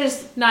 But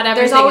there's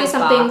always is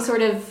something Bach.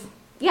 sort of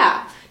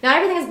Not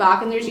everything is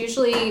Bach, and there's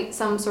usually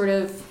some sort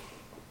of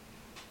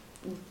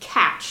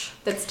catch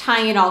that's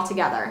tying it all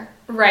together.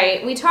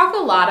 Right. We talk a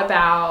lot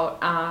about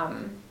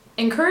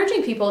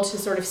encouraging people to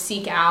sort of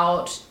seek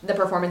out the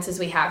performances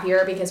we have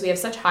here because we have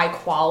such high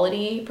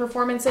quality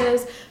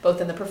performances, both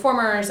in the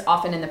performers,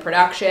 often in the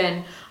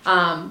production,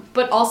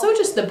 but also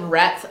just the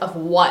breadth of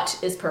what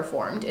is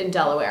performed in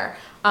Delaware.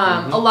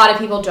 A lot of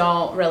people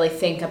don't really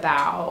think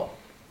about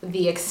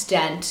the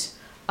extent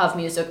of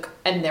music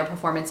and their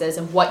performances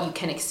and what you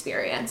can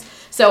experience.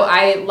 So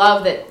I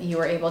love that you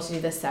were able to do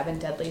the Seven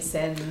Deadly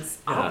Sins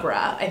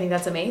opera. I think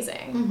that's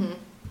amazing. Mm-hmm.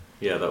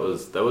 Yeah, that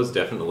was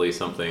definitely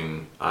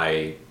something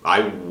I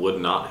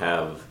would not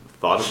have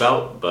thought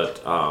about,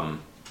 but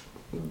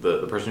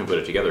the person who put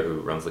it together, who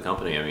runs the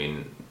company, I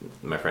mean,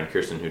 my friend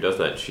Kirsten, who does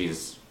that,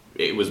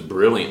 it was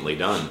brilliantly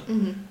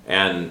done,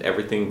 and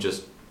everything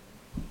just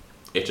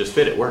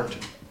fit. It worked.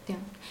 Yeah.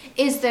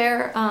 Is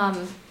there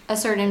a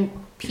certain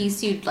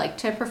piece you'd like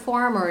to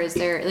perform, or is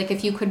there like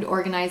if you could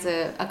organize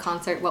a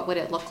concert, what would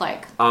it look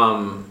like?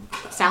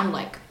 Sound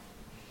like?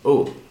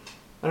 Oh.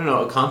 I don't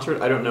know, a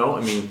concert, I don't know.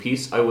 I mean,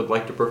 piece I would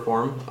like to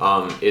perform.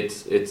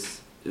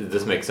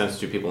 This makes sense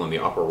to people in the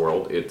opera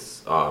world.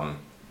 It's called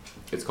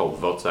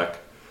Wozzeck.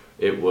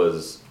 It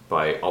was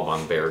by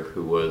Alban Berg,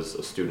 who was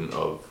a student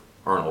of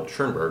Arnold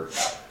Schoenberg.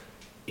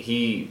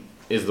 He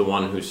is the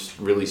one who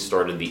really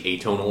started the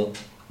atonal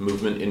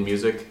movement in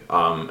music.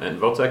 And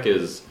Wozzeck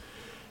is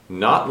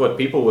not what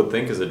people would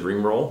think is a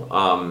dream role.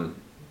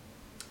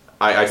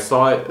 I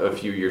saw it a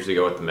few years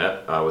ago at the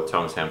Met with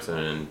Thomas Hampson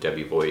and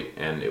Debbie Voigt,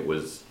 and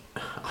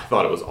I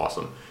thought it was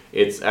awesome.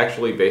 It's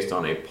actually based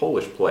on a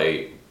Polish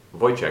play,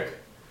 Wojciech,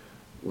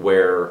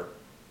 where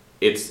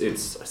it's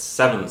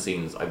 7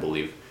 scenes, I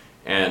believe.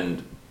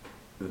 And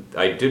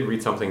I did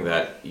read something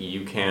that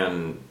you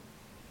can,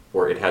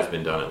 or it has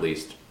been done at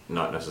least,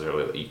 not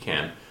necessarily that you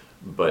can,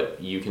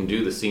 but you can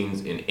do the scenes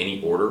in any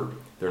order.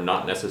 They're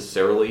not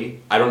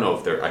necessarily, I don't know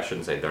if they're, I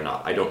shouldn't say they're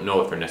not, I don't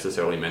know if they're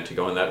necessarily meant to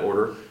go in that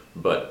order,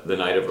 but the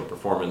night of a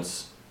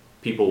performance,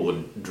 people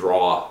would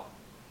draw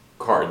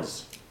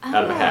cards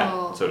out of a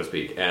hat, so to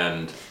speak,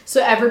 and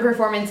so every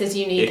performance is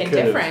unique and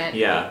different.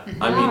 Yeah,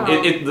 I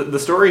mean, the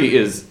story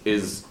is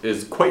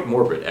quite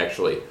morbid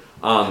actually,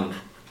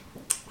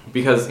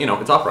 because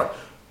it's opera.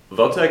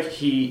 Wozzeck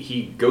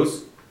he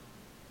goes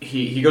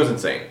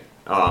insane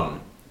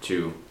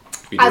to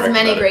be direct as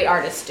many about great it.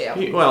 artists do.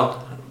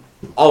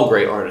 All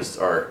great artists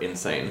are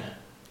insane.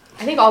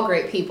 I think all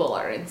great people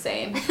are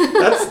insane.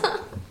 I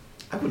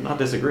would not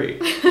disagree.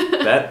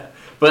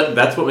 But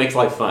that's what makes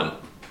life fun.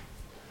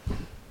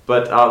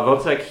 But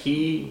Wozzeck,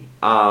 he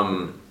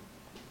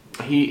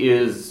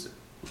is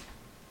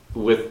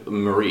with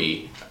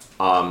Marie.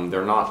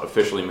 They're not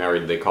officially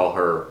married. They call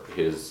her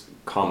his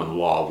common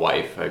law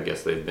wife. I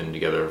guess they've been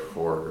together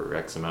for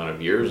X amount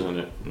of years, and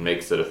it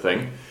makes it a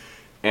thing.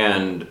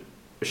 And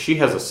she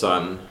has a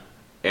son,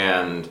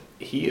 and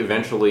he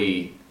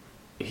eventually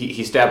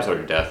he stabs her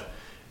to death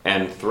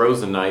and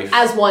throws a knife.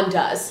 As one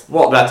does.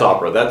 Well, that's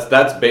opera.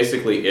 That's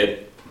basically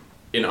it.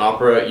 In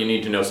opera, you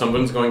need to know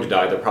someone's going to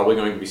die, they're probably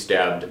going to be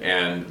stabbed,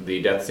 and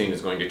the death scene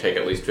is going to take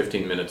at least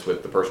 15 minutes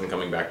with the person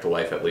coming back to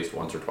life at least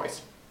once or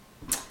twice.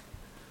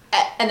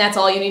 And that's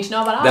all you need to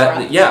know about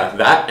opera?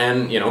 That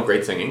and,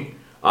 great singing.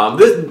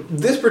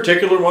 This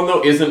particular one,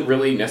 though, isn't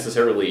really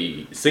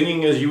necessarily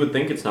singing as you would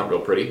think. It's not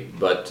real pretty,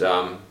 but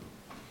I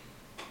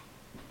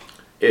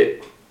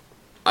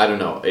don't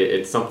know.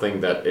 It's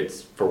something that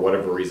it's, for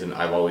whatever reason,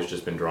 I've always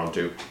just been drawn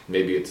to.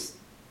 Maybe it's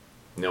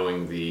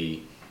knowing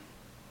the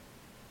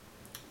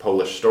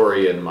Polish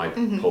story and my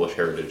Polish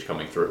heritage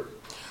coming through.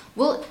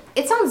 Well,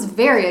 it sounds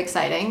very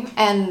exciting,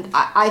 and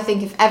I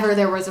think if ever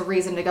there was a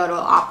reason to go to an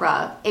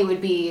opera, it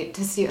would be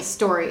to see a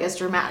story as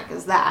dramatic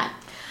as that.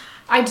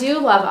 I do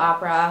love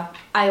opera.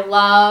 I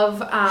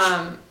love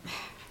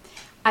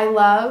I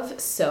love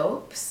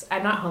soaps.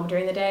 I'm not home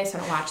during the day, so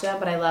I don't watch them,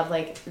 but I love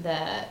like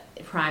the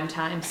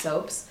primetime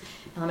soaps.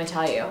 And let me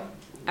tell you,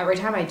 every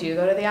time I do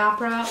go to the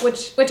opera,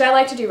 which I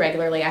like to do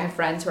regularly, I have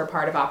friends who are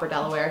part of Opera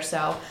Delaware, so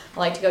I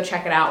like to go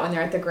check it out when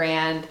they're at the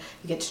Grand.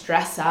 You get to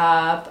dress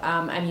up.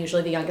 I'm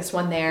usually the youngest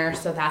one there,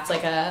 so that's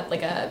like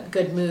a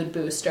good mood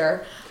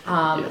booster.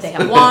 Yes. They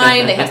have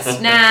wine, they have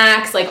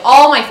snacks, like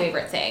all my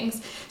favorite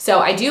things. So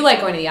I do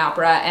like going to the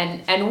opera,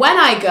 and when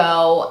I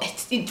go,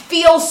 it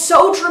feels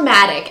so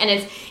dramatic,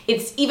 and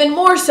it's even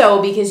more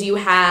so because you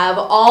have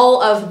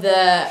all of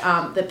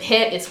the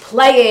pit is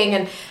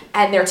playing,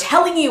 and they're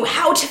telling you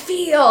how to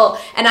feel.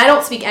 And I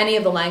don't speak any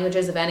of the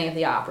languages of any of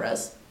the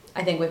operas.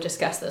 I think we've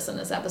discussed this in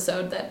this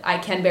episode, that I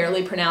can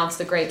barely pronounce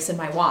the grapes in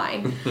my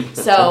wine.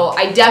 So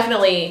I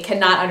definitely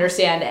cannot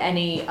understand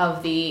any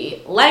of the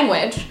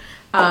language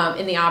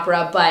in the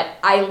opera, but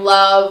I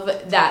love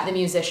that the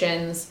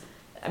musicians,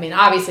 I mean,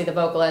 obviously the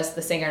vocalists,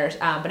 the singers,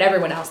 but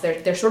everyone else,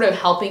 they're sort of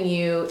helping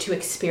you to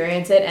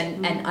experience it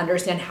and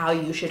understand how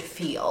you should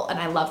feel, and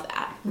I love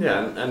that.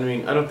 Yeah, and I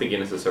mean, I don't think you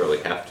necessarily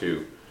have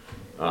to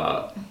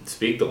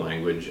speak the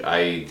language.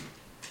 I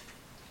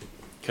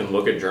can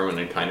look at German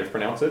and kind of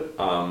pronounce it.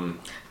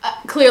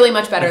 Clearly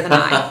much better than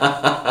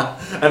I.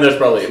 And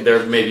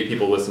there may be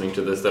people listening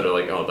to this that are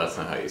like, oh, that's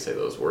not how you say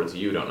those words.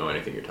 You don't know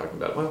anything you're talking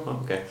about.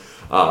 Well, okay.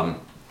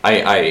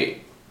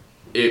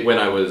 When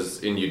I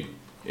was in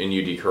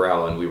UD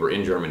Corral and we were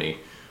in Germany,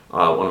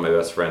 one of my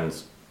best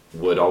friends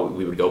we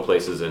would go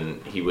places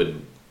and he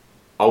would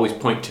always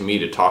point to me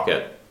to talk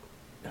at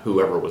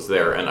whoever was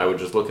there, and I would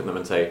just look at them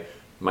and say,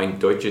 "Mein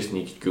Deutsch ist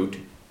nicht gut,"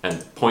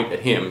 and point at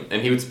him,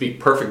 and he would speak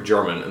perfect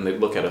German, and they'd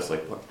look at us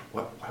like, what?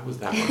 Why was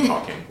that one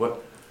talking?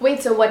 What?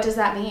 Wait, so what does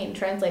that mean?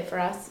 Translate for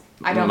us.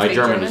 I don't My speak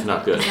German is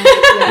not good.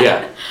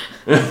 Yeah.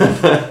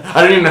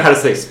 I don't even know how to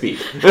say speak.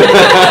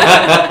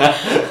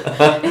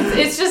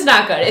 It's just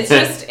not good.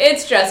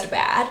 It's just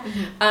bad.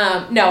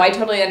 No, I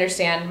totally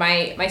understand.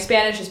 My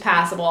Spanish is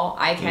passable.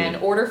 I can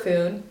order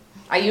food.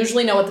 I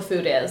usually know what the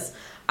food is.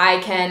 I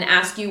can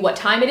ask you what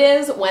time it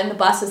is, when the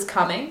bus is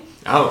coming.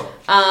 Oh.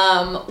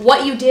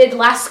 What you did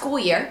last school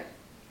year.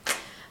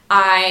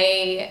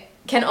 I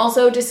can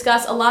also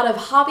discuss a lot of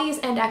hobbies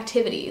and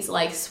activities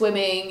like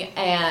swimming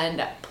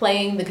and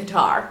playing the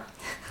guitar.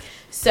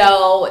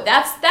 So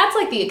that's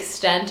like the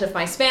extent of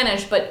my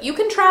Spanish, but you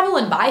can travel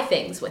and buy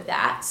things with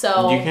that.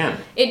 So you can.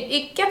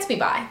 It gets me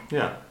by.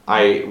 Yeah.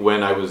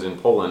 When I was in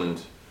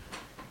Poland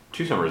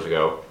 2 summers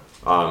ago,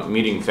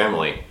 meeting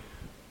family,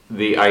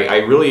 I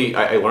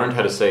learned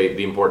how to say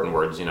the important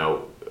words,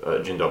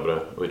 dzień dobry,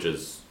 which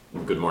is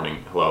good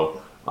morning,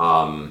 hello.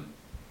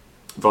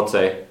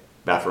 Wodce,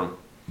 bathroom.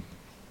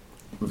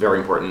 Very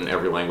important in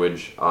every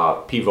language.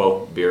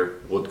 Pivo, beer.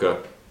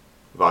 Wódka,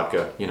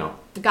 vodka,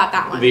 Got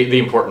that one. The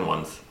important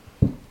ones.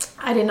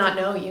 I did not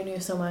know you knew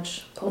so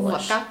much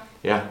Polish. Vodka.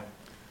 Yeah.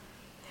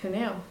 Who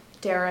knew?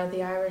 Dara,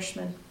 the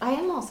Irishman. I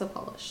am also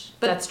Polish.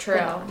 That's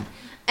true.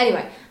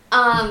 Anyway,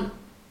 well,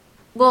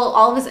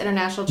 all of this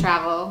international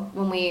travel,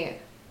 when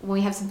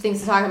we have some things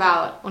to talk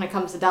about when it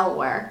comes to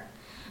Delaware,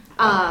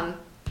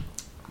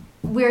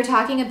 we were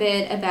talking a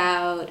bit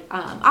about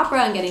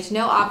opera and getting to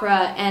know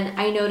opera, and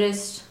I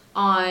noticed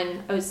I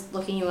was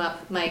looking you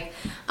up, Mike,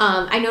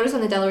 I noticed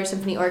on the Delaware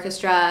Symphony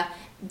Orchestra,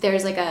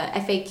 there's like a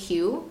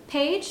FAQ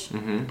page,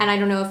 and I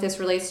don't know if this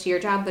relates to your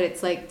job, but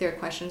it's like there are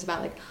questions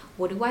about like,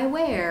 what do I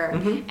wear,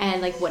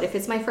 and like, what if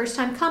it's my first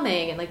time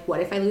coming, and like, what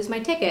if I lose my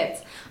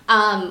tickets,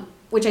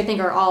 which I think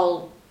are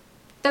all,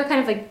 they're kind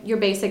of like your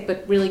basic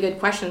but really good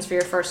questions for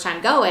your first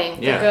time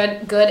going.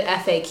 Yeah. Good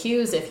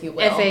FAQs, if you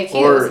will. FAQs.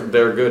 Or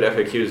they're good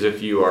FAQs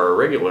if you are a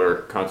regular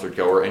concert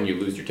goer and you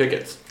lose your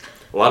tickets.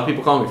 A lot of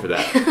people call me for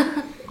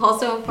that.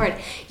 Also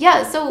important.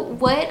 Yeah, so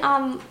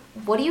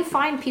what do you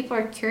find people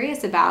are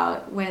curious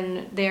about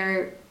when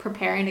they're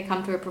preparing to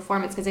come to a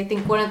performance? Because I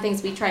think one of the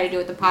things we try to do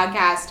with the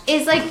podcast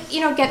is like,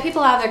 get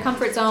people out of their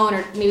comfort zone,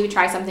 or maybe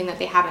try something that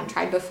they haven't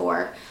tried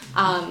before,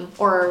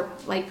 or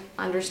like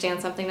understand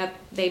something that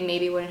they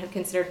maybe wouldn't have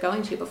considered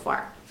going to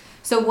before.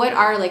 So what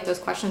are like those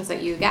questions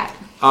that you get?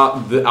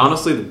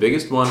 Honestly, the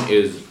biggest one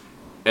is,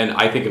 and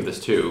I think of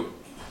this too,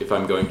 if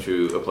I'm going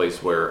to a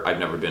place where I've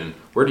never been,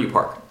 where do you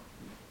park?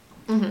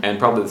 And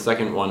probably the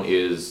second one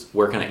is,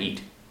 where can I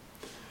eat?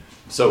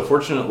 So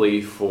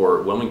fortunately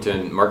for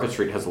Wilmington, Market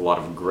Street has a lot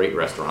of great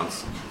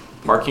restaurants.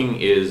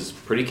 Parking is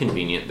pretty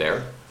convenient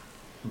there.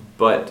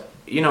 But,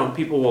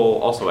 people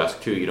will also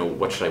ask too,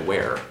 what should I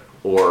wear?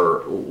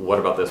 Or what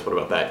about this, what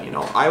about that?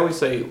 I always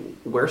say,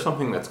 wear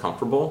something that's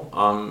comfortable.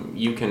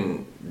 You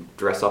can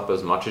dress up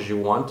as much as you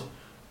want.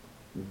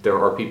 There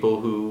are people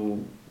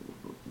who,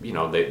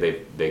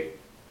 they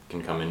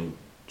can come in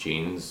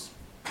jeans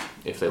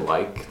if they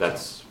like.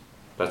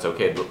 That's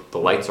okay. The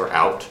lights are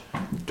out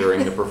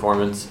during the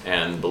performance,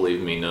 and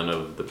believe me, none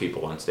of the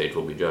people on stage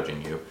will be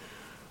judging you.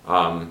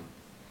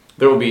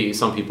 There will be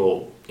some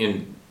people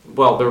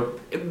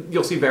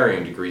you'll see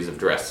varying degrees of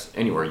dress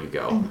anywhere you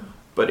go,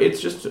 but I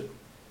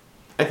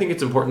think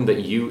it's important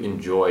that you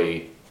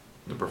enjoy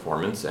the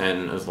performance,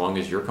 and as long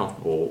as you're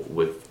comfortable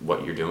with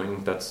what you're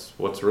doing, that's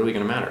what's really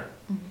going to matter.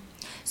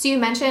 So you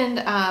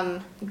mentioned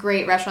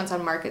great restaurants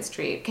on Market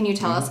Street. Can you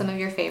tell us some of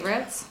your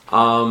favorites?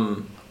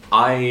 Since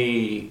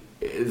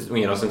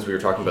we were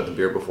talking about the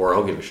beer before,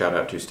 I'll give a shout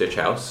out to Stitch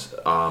House.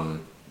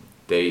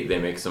 They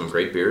make some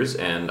great beers,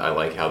 and I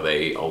like how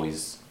they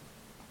always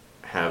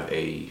have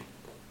a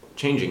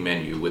changing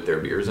menu with their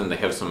beers, and they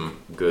have some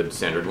good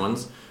standard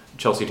ones.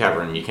 Chelsea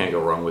Tavern you can't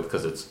go wrong with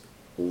because it's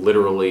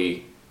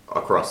literally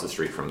across the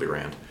street from the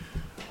Grand.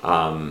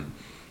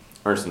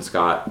 Ernst &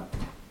 Scott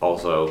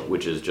also,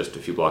 which is just a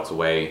few blocks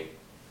away.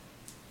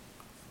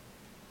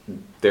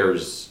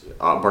 There's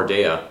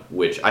Bardea,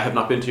 which I have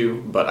not been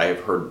to, but I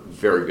have heard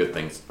very good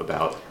things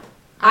about.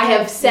 I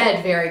have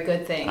said very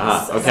good things.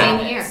 Okay.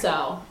 Same here.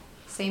 So.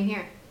 Same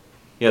here.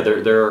 Yeah,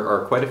 there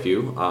are quite a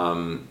few.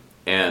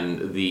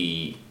 And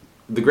the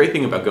great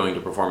thing about going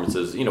to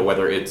performances,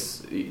 whether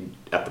it's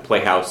at the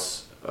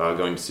Playhouse,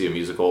 going to see a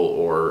musical,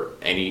 or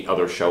any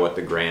other show at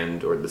the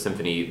Grand, or the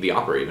Symphony, the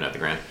opera even at the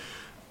Grand,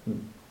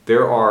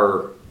 there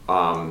are,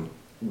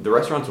 the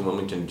restaurants in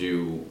Wilmington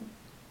do,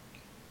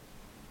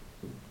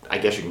 I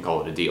guess you can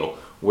call it a deal,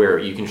 where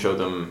you can show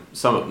them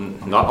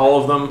not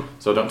all of them,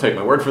 so don't take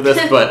my word for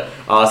this, but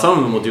some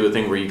of them will do a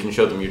thing where you can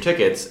show them your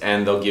tickets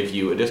and they'll give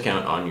you a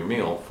discount on your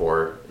meal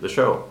for the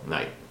show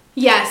night.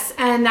 Yes,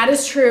 and that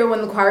is true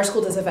when the choir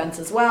school does events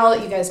as well.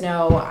 You guys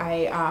know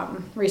I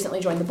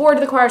recently joined the board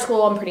of the choir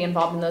school. I'm pretty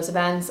involved in those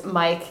events.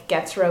 Mike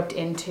gets roped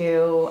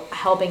into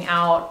helping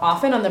out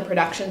often on the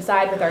production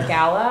side with our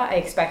gala. I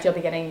expect you'll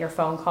be getting your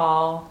phone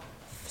call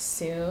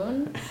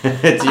soon.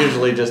 It's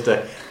usually just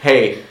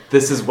hey,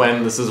 this is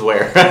when, this is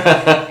where.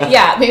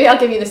 Yeah, maybe I'll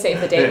give you the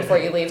save the date before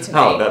you leave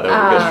tonight. Oh, that would be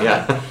good,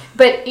 yeah.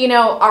 But,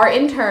 our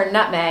intern,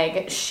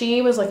 Nutmeg,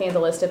 she was looking at the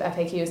list of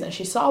FAQs and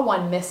she saw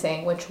one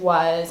missing, which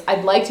was,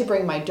 I'd like to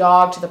bring my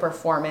dog to the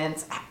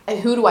performance.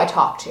 Who do I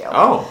talk to?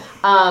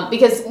 Oh.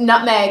 Because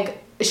Nutmeg,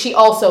 she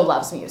also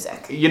loves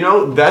music.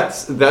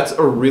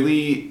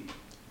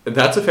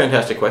 That's a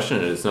fantastic question,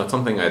 and it's not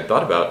something I'd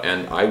thought about,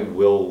 and I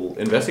will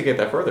investigate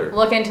that further.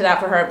 Look into that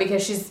for her,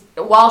 because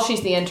while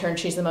she's the intern,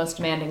 she's the most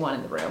demanding one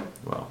in the room.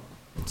 Well,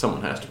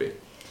 someone has to be.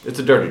 It's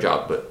a dirty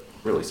job, but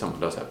really someone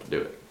does have to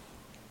do it.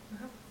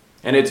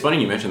 And it's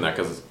funny you mentioned that,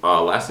 because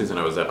last season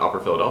I was at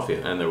Opera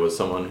Philadelphia, and there was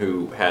someone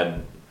who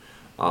had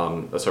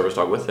a service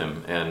dog with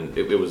him, and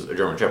it was a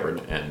German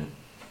Shepherd, and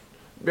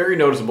very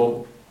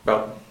noticeable,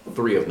 about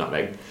 3 of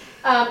Nutmeg.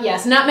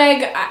 Yes,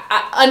 Nutmeg,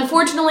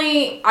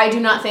 unfortunately, I do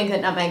not think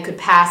that Nutmeg could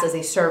pass as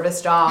a service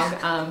dog.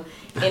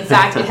 In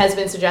fact, it has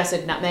been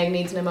suggested Nutmeg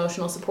needs an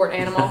emotional support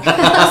animal. So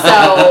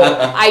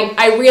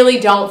I really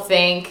don't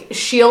think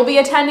she'll be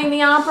attending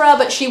the opera,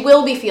 but she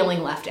will be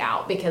feeling left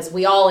out because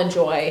we all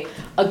enjoy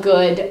a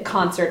good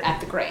concert at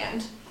the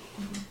Grand.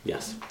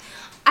 Yes.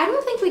 I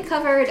don't think we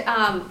covered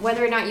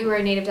whether or not you were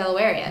a native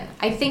Delawarean.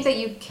 I think that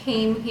you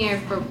came here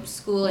for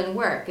school and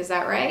work. Is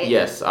that right?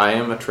 Yes, I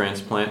am a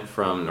transplant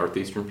from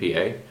northeastern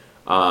PA,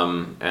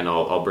 and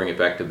I'll bring it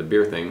back to the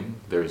beer thing.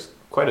 There's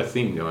quite a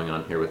theme going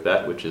on here with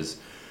that, which is,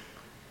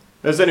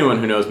 as anyone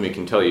who knows me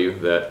can tell you,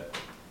 that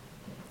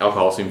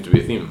alcohol seems to be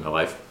a theme in my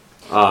life.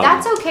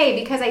 That's okay,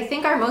 because I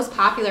think our most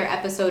popular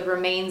episode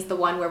remains the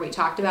one where we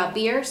talked about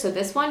beer, so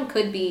this one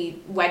could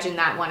be wedging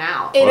that one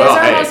out. It is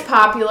our most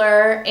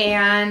popular,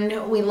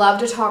 and we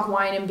love to talk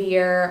wine and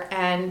beer,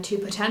 and to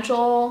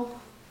potential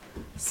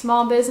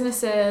small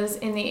businesses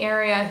in the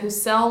area who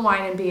sell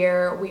wine and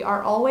beer, we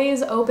are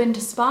always open to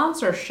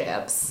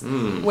sponsorships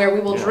where we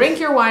will drink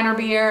your wine or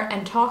beer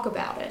and talk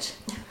about it.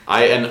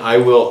 I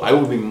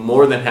will be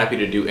more than happy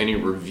to do any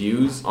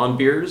reviews on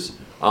beers.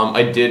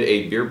 I did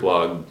a beer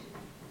blog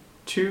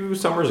 2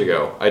 summers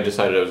ago. I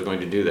decided I was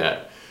going to do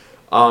that.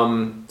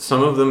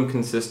 Some of them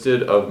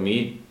consisted of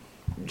me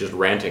just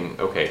ranting.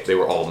 Okay, they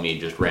were all me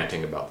just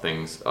ranting about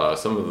things.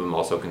 Some of them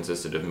also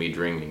consisted of me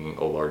drinking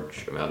a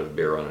large amount of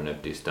beer on an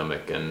empty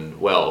stomach,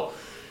 and, well,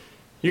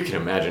 you can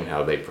imagine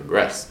how they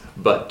progress.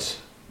 But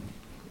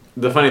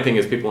the funny thing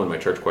is, people in my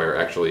church choir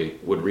actually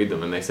would read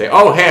them, and they say,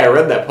 "Oh, hey, I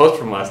read that post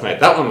from last night.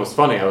 That one was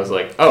funny." I was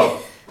like,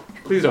 "Oh,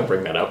 please don't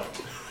bring that up."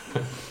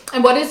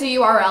 And what is the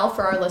URL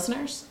for our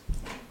listeners?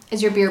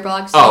 Is your beer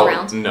blog still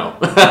around? No.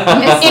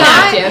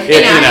 Inactive.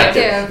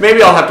 Inactive.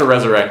 Maybe I'll have to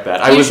resurrect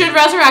that. You should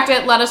resurrect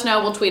it. Let us know.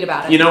 We'll tweet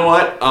about it. You know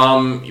what?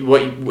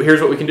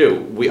 Here's what we can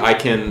do. I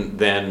can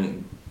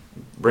then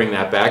bring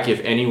that back.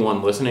 If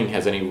anyone listening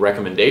has any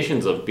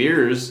recommendations of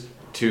beers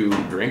to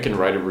drink and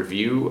write a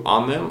review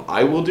on them,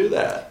 I will do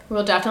that.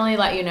 We'll definitely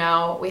let you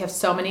know. We have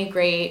so many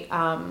great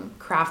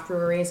craft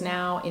breweries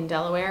now in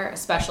Delaware,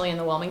 especially in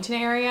the Wilmington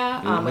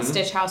area, with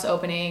Stitch House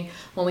opening,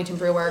 Wilmington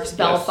Brew Works,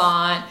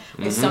 Bellefonte.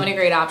 We have so many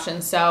great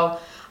options. So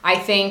I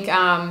think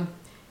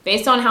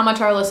based on how much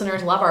our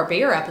listeners love our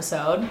beer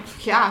episode,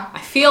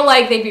 I feel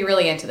like they'd be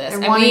really into this.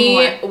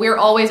 And we're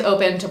always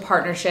open to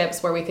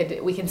partnerships where we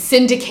can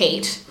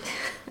syndicate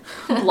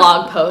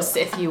blog posts,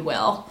 if you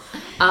will.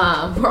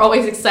 We're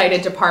always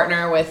excited to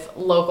partner with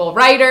local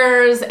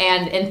writers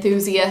and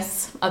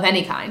enthusiasts of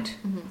any kind.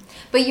 Mm-hmm.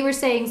 But you were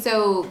saying,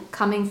 so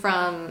coming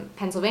from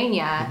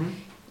Pennsylvania,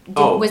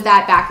 was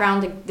that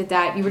background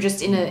that you were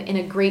just in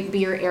a great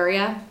beer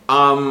area?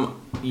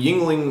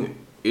 Yuengling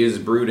is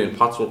brewed in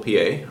Pottsville,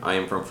 PA. I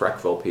am from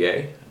Freckville,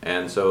 PA,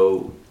 and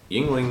so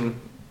Yuengling,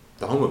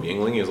 the home of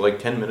Yuengling, is like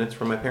 10 minutes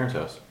from my parents'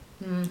 house.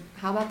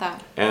 How about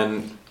that?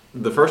 And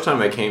the first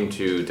time I came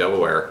to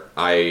Delaware,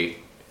 I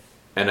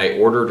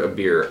ordered a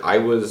beer. I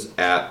was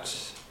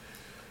at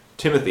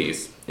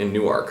Timothy's in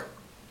Newark,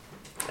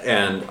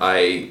 and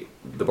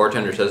the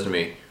bartender says to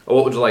me, "Oh,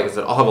 what would you like?" I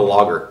said, "I'll have a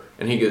lager."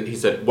 And he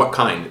said, "What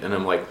kind?" And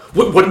I'm like,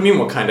 what do you mean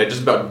what kind? I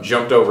just about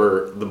jumped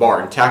over the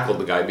bar and tackled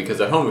the guy,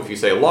 because at home, if you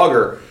say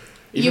lager...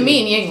 You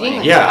mean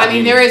Yuengling. Yeah. I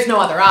mean, there is no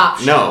other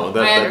option. No.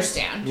 I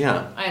understand.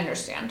 Yeah. I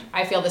understand.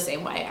 I feel the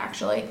same way,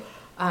 actually,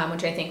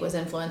 which I think was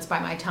influenced by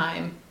my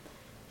time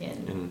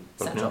in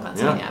central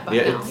Pennsylvania.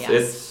 Bucknell,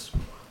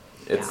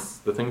 it's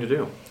the thing to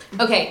do.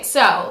 Okay,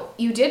 so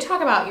you did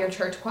talk about your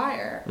church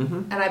choir,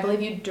 and I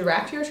believe you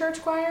direct your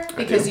church choir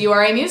because you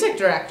are a music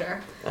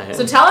director. I am.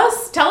 So tell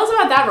us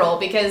about that role,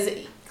 because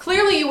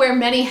clearly you wear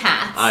many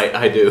hats.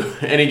 I do.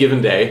 Any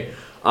given day.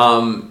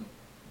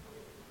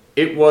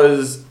 It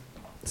was,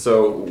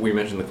 so we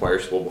mentioned the choir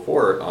school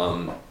before.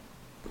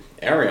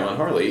 Arion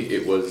Harley,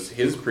 it was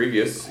his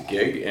previous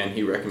gig, and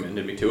he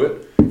recommended me to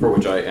it, for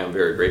which I am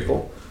very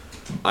grateful.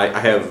 I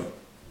have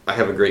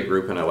a great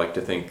group, and I like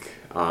to think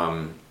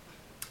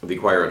the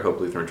choir at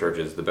Hope Lutheran Church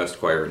is the best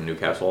choir in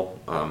Newcastle.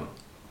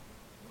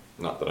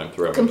 Not that I'm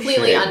throwing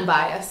completely shade.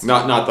 Unbiased.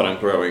 Not that I'm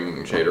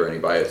throwing shade or any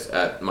bias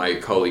at my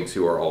colleagues,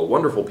 who are all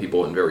wonderful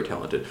people and very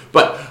talented.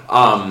 But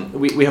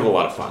we have a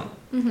lot of fun.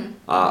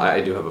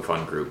 I do have a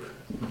fun group.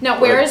 Now,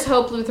 where is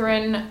Hope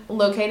Lutheran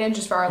located,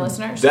 just for our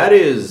listeners? That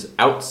is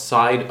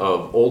outside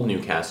of Old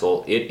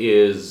Newcastle. It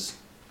is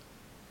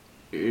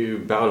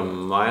about a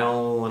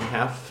mile and a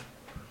half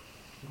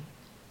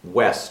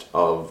west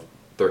of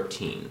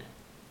 13.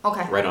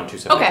 Okay. Right on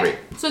 273. Okay.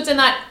 So it's in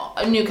that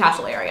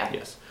Newcastle area.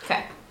 Yes.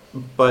 Okay.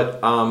 But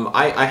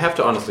I have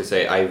to honestly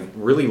say, I've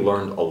really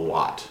learned a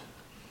lot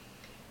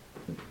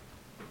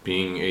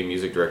being a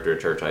music director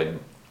at church.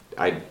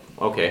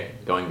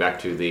 Going back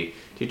to the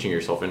teaching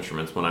yourself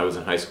instruments, when I was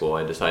in high school,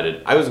 I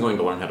decided I was going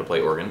to learn how to play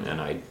organ, and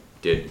I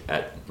did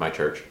at my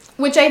church.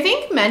 Which I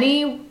think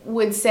many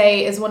would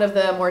say is one of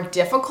the more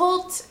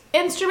difficult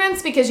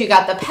instruments, because you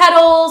got the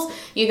pedals,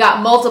 you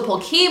got multiple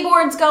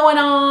keyboards going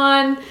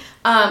on.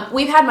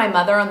 We've had my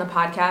mother on the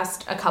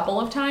podcast a couple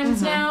of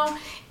times now,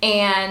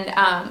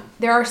 and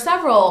there are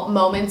several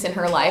moments in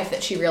her life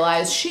that she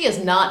realized she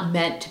is not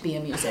meant to be a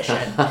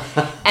musician.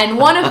 And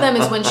one of them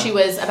is when she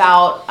was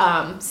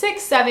about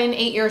 6, 7,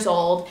 8 years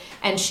old,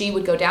 and she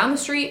would go down the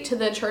street to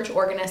the church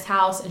organist's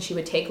house, and she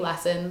would take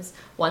lessons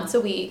once a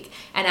week.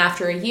 And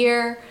after a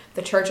year,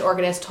 the church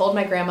organist told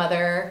my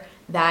grandmother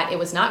that it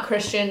was not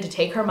Christian to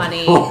take her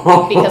money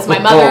because my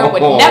mother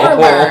would never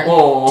learn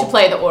to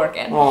play the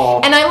organ.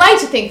 And I like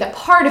to think that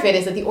part of it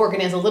is that the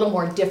organ is a little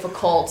more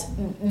difficult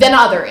than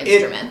other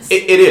instruments.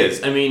 It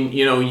is. I mean,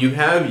 you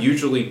have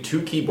usually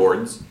 2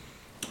 keyboards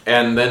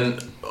and then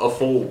a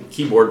full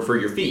keyboard for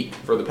your feet,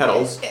 for the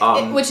pedals.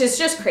 Which is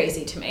just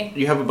crazy to me.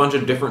 You have a bunch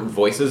of different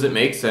voices it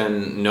makes,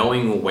 and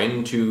knowing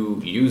when to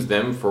use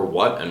them for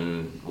what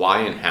and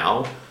why and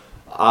how.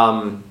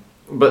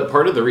 But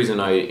part of the reason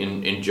I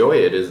enjoy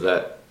it is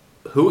that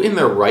who in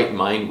their right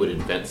mind would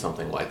invent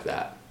something like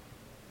that?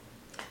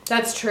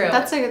 That's true.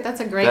 That's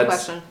a great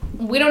question.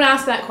 We don't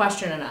ask that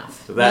question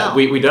enough.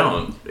 We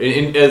don't.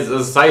 As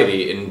a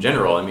society in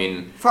general, I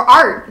mean... For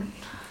art.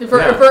 For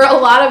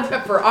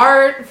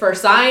art, for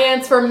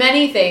science, for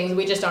many things,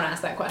 we just don't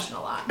ask that question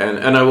a lot.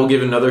 And I will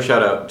give another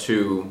shout out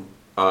to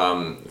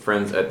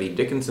friends at the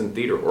Dickinson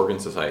Theater Organ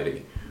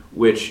Society,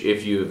 which,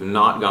 if you've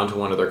not gone to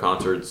one of their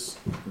concerts,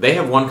 they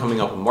have one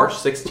coming up on March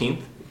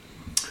 16th.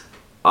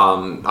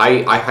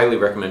 I highly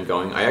recommend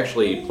going. I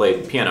actually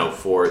played piano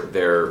for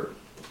their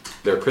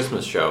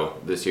Christmas show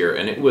this year,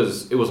 and it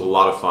was a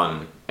lot of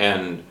fun.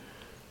 And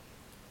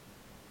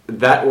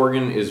that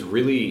organ is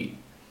really,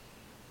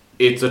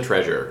 it's a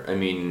treasure. I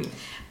mean...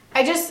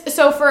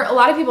 So for a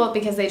lot of people,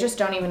 because they just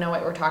don't even know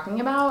what we're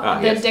talking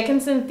about, the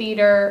Dickinson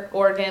Theater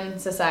Organ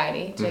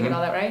Society, did I get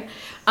all that right?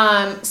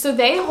 So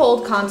they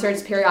hold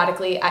concerts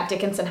periodically at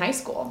Dickinson High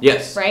School.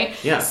 Yes. Right?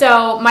 Yeah.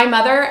 So my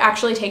mother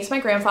actually takes my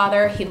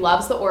grandfather. He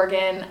loves the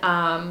organ.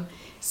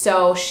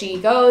 So she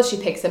goes, she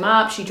picks him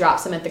up, she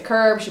drops him at the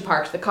curb, she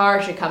parks the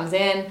car, she comes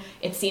in.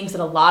 It seems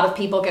that a lot of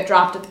people get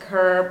dropped at the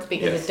curb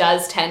because it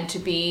does tend to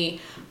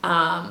be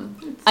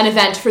an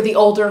event for the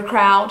older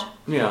crowd.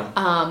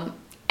 Yeah.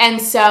 And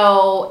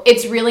so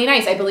it's really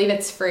nice. I believe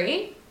it's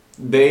free.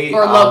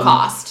 Or low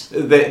cost.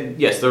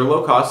 Yes, they're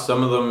low cost.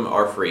 Some of them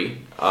are free.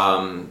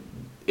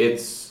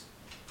 It's,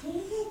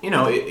 it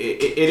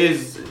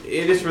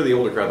is for the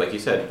older crowd, like you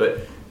said,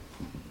 but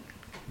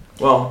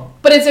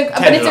it's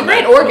a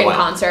great organ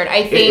concert.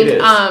 I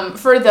think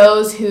for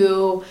those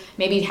who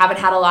maybe haven't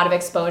had a lot of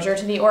exposure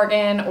to the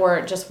organ,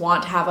 or just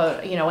want to have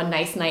a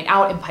nice night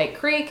out in Pike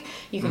Creek,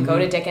 you can go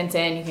to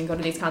Dickinson, you can go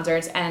to these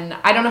concerts, and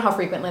I don't know how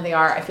frequently they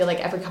are. I feel like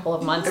every couple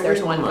of months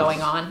there's one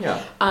going on.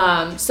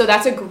 Yeah. So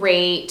that's a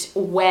great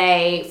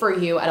way for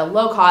you at a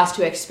low cost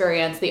to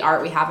experience the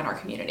art we have in our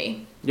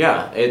community.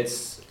 Yeah,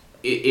 it's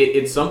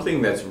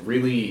something that's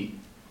really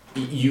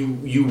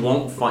you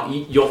won't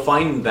find, you'll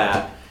find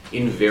that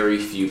in very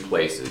few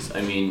places.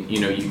 I mean,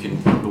 you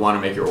can, the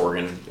Wanna Make Your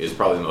Organ is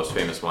probably the most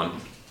famous one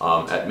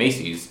at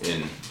Macy's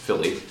in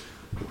Philly,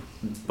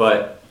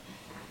 but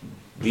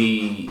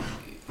the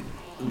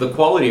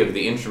quality of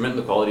the instrument,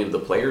 the quality of the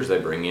players they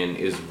bring in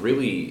is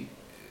really,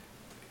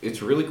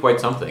 it's really quite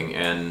something,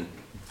 and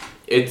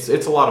it's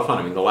a lot of fun.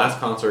 I mean, the last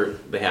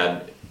concert they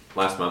had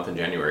last month in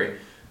January,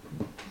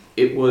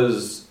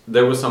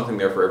 there was something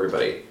there for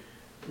everybody.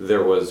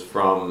 There was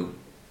from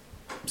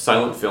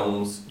silent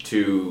films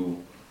to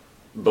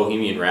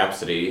Bohemian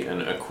Rhapsody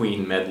and a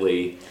Queen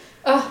medley.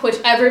 Which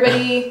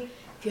everybody,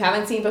 if you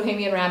haven't seen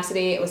Bohemian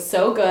Rhapsody, it was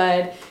so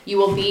good. You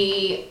will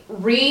be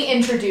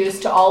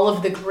reintroduced to all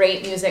of the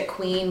great music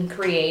Queen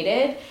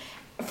created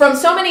from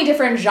so many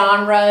different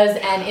genres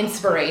and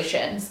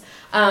inspirations.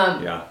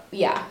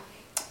 Yeah.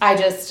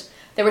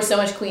 There was so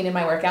much Queen in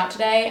my workout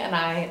today, and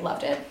I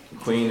loved it.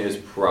 Queen is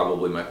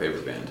probably my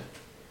favorite band.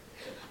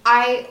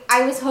 I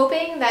was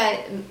hoping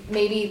that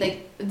maybe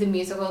like the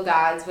musical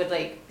gods would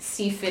like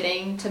see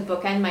fitting to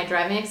bookend my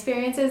driving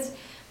experiences,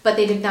 but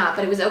they did not.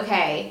 But it was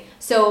okay.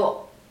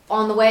 So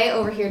on the way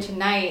over here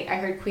tonight, I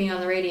heard Queen on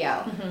the radio.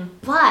 Mm-hmm.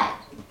 But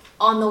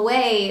on the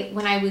way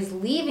when I was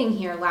leaving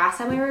here last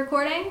time we were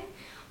recording,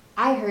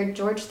 I heard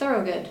George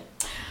Thorogood.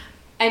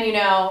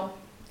 And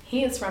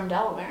he is from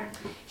Delaware.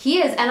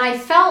 He is, and I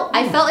felt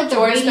like the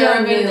George radio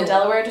Thorogood knew. and the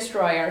Delaware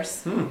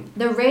Destroyers.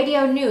 The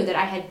radio knew that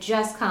I had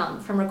just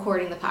come from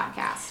recording the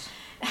podcast.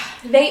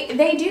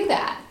 They do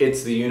that.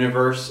 It's the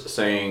universe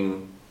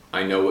saying,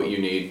 I know what you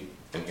need,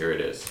 and here it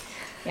is.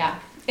 Yeah,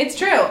 it's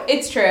true.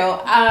 It's true.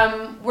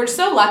 We're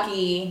so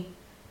lucky.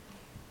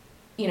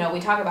 We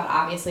talk about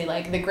obviously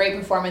like the great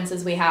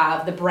performances we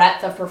have, the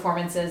breadth of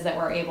performances that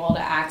we're able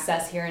to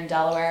access here in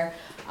Delaware,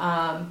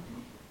 and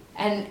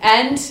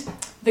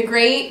the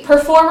great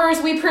performers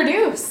we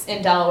produce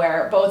in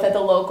Delaware, both at the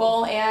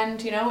local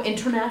and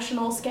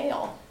international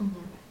scale.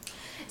 Mm-hmm.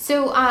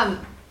 So,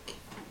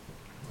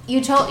 you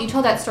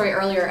told that story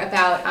earlier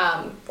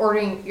about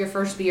ordering your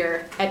first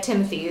beer at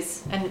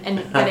Timothy's and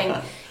getting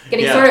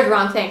Yeah. sort of the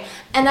wrong thing.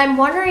 And I'm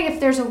wondering if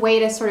there's a way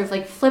to sort of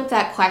like flip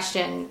that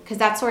question, because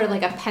that's sort of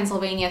like a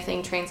Pennsylvania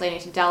thing translating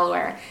to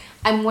Delaware.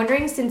 I'm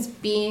wondering, since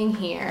being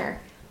here,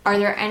 are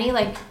there any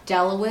like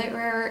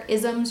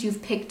Delaware-isms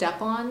you've picked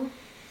up on?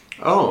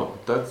 Oh,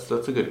 that's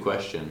a good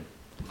question.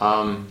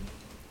 I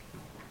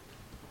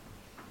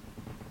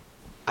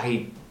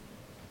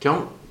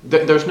don't.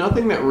 There's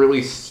nothing that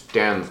really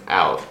stands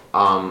out.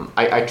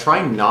 I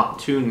try not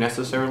to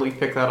necessarily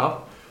pick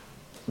up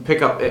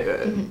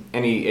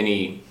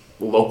any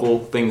local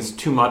things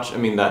too much. I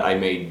mean, that I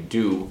may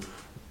do.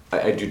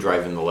 I do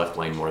drive in the left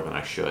lane more than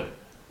I should.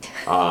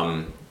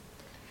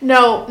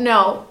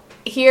 No.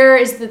 Here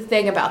is the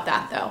thing about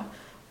that, though.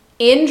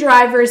 In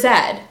driver's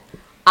ed,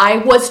 I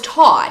was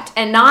taught,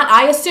 and not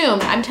I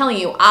assumed, I'm telling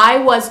you, I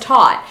was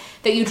taught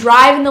that you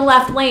drive in the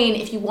left lane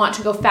if you want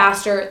to go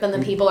faster than the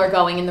people are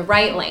going in the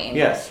right lane.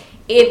 Yes.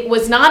 It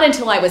was not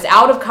until I was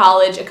out of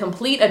college, a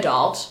complete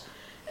adult,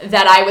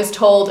 that I was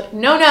told,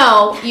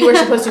 no, you are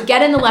supposed to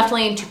get in the left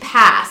lane to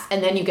pass,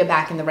 and then you get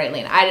back in the right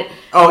lane.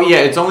 Oh, yeah,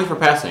 it's only for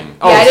passing.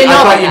 Oh, yeah,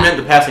 I thought you meant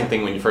the passing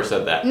thing when you first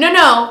said that.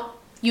 No.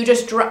 You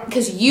just drive,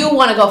 because you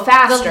want to go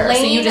faster, The lane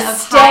so you just of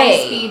stay.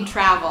 high-speed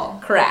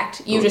travel.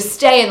 Correct. You just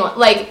stay in,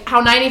 like,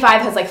 how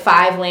 95 has, like,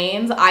 5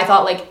 lanes. I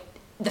thought, like,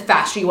 the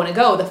faster you want to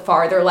go, the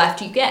farther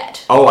left you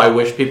get. Oh, I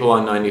wish people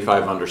on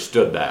 95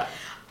 understood that.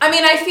 I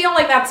mean, I feel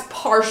like that's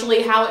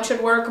partially how it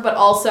should work, but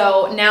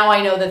also, now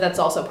I know that that's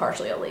also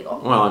partially illegal.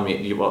 Well, I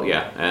mean,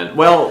 yeah. And,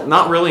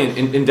 not really.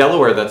 In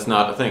Delaware, that's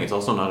not a thing. It's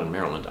also not in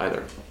Maryland,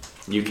 either.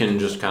 You can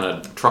just kind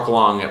of truck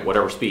along at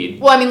whatever speed.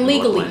 Well, I mean,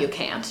 legally you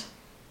can't.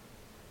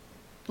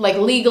 Like,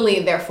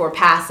 legally, therefore,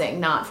 passing,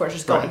 not for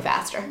just going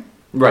faster.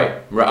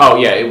 Right. Oh,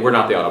 yeah, we're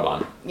not the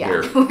Autobahn. Yeah.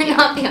 We're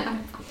not the other.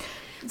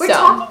 We're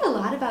talking a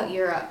lot about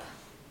Europe.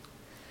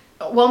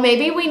 Well,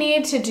 maybe we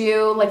need to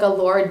do, like, a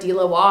Laura de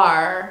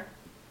Loire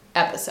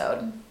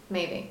episode.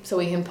 Maybe. So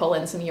we can pull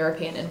in some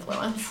European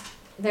influence.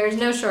 There's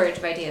no shortage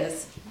of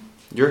ideas.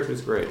 Europe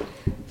is great.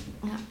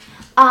 Yeah.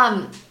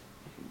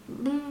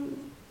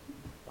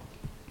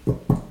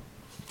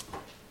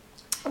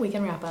 We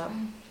can wrap up.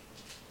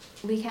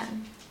 We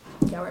can.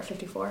 Yeah, we're at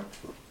 54.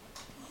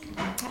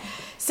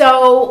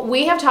 So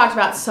we have talked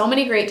about so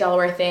many great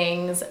Delaware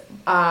things.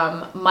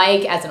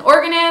 Mike as an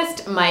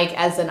organist, Mike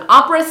as an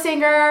opera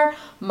singer,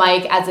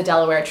 Mike as a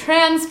Delaware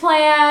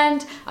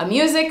transplant, a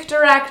music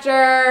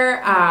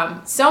director,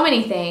 so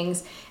many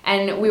things.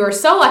 And we were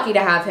so lucky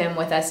to have him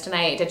with us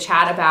tonight to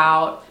chat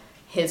about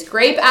his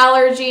grape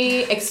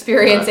allergy,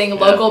 experiencing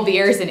local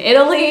beers in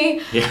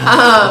Italy.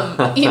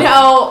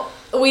 Yeah.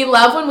 We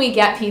love when we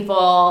get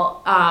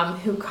people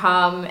who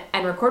come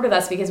and record with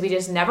us, because we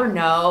just never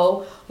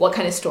know what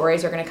kind of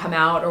stories are going to come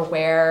out, or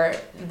where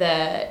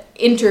the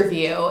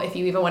interview, if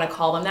you even want to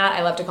call them that,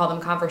 I love to call them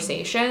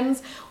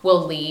conversations,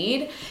 will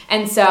lead.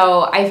 And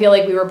so I feel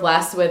like we were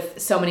blessed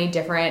with so many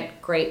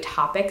different great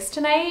topics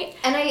tonight.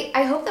 And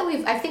I hope that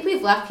I think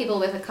we've left people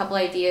with a couple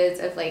ideas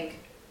of like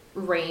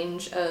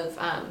range of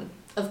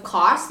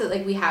cost, that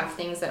like we have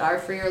things that are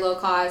free or low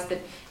cost that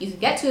you can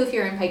get to if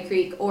you're in Pike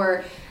Creek,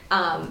 or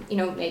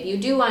maybe you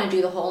do want to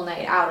do the whole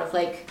night out of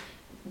like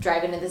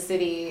drive into the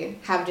city,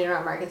 have dinner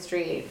on Market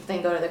Street,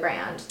 then go to the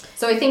Grand.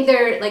 So I think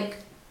there's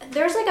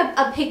like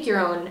a pick your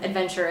own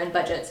adventure and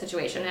budget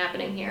situation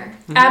happening here.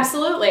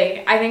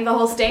 Absolutely. I think the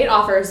whole state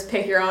offers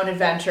pick your own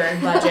adventure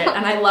and budget,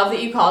 and I love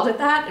that you called it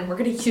that, and we're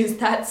going to use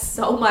that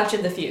so much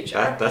in the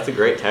future. That's a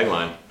great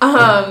tagline.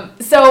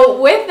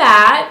 So with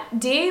that,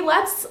 Dee,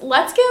 let's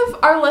give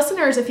our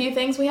listeners a few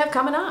things we have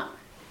coming up.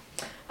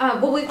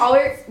 Well,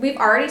 we've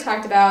already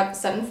talked about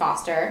Sutton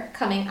Foster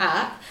coming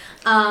up,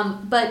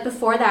 but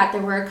before that,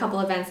 there were a couple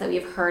events that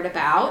we've heard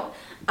about.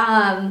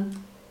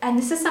 And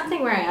this is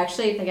something where I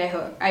actually think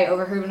I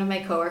overheard one of my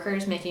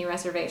coworkers making a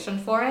reservation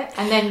for it.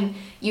 And then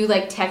you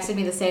like texted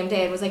me the same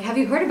day and was like, have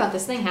you heard about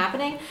this thing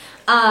happening?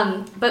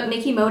 But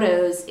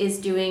Mikimoto's is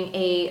doing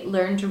a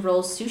Learn to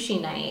Roll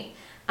Sushi Night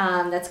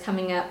that's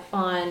coming up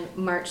on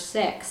March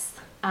 6th.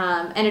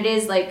 And it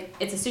is like,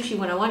 it's a Sushi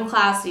 101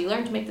 class, so you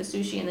learn to make the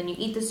sushi and then you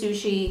eat the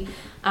sushi.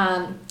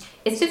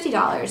 It's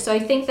 $50. So I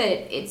think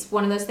that it's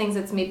one of those things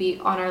that's maybe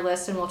on our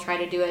list and we'll try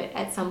to do it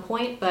at some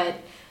point. But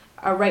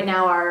right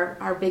now,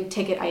 our big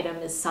ticket item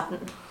is Sutton.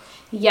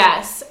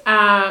 Yes.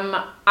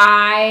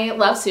 I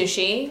love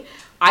sushi.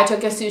 I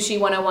took a Sushi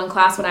 101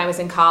 class when I was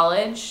in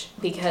college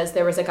because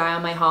there was a guy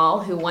on my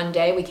hall who one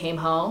day we came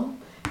home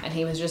and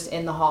he was just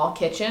in the hall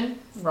kitchen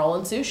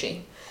rolling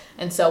sushi.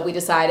 And so we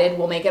decided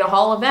we'll make it a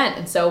hall event.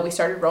 And so we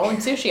started rolling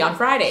sushi on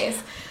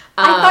Fridays.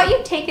 I thought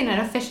you'd taken an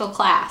official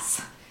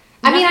class.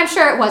 I mean, I'm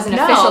sure it was an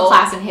official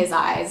class in his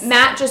eyes.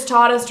 Matt just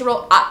taught us to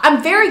roll.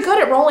 I'm very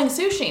good at rolling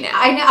sushi now.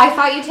 I know. I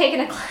thought you'd taken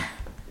a class.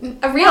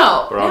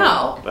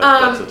 No.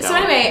 That's so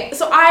anyway,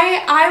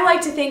 I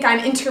like to think I'm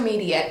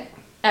intermediate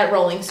at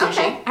rolling sushi.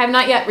 Okay. I have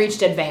not yet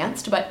reached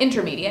advanced, but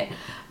intermediate.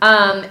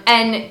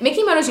 And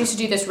Mikimoto's used to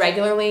do this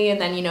regularly,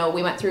 and then,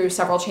 we went through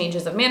several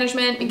changes of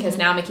management because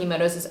now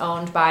Mikimoto's is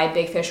owned by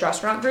Big Fish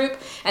Restaurant Group,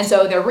 and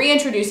so they're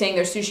reintroducing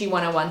their Sushi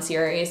 101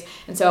 series,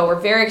 and so we're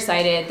very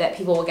excited that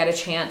people will get a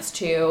chance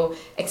to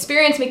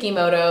experience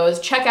Mikimoto's,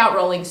 check out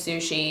rolling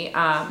sushi,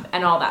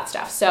 and all that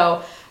stuff.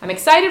 So I'm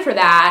excited for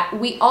that.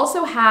 We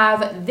also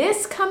have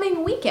this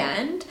coming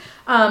weekend,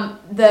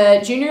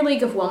 the Junior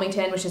League of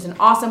Wilmington, which is an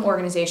awesome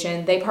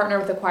organization. They partner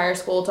with the choir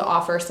school to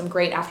offer some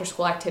great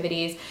after-school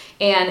activities,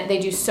 and they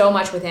do so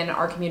much within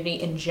our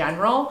community in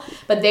general.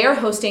 But they are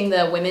hosting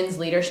the Women's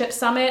Leadership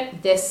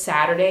Summit this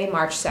Saturday,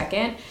 March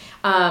 2nd.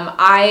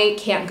 I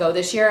can't go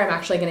this year. I'm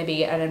actually going to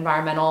be at an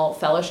environmental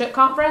fellowship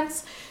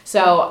conference.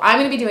 So I'm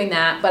going to be doing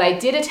that, but I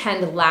did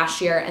attend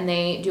last year, and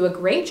they do a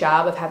great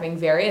job of having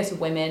various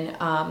women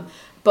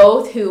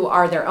both who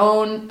are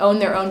own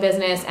their own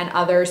business and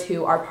others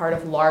who are part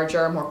of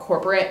larger, more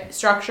corporate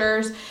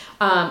structures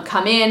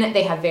come in.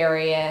 They have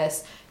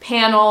various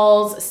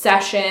panels,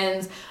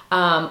 sessions,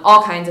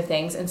 all kinds of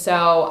things. And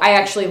so I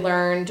actually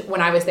learned when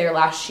I was there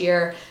last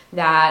year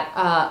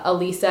that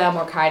Elisa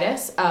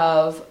Morkaitis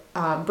of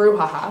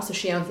Brouhaha, so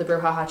she owns the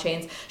Brouhaha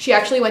chains, she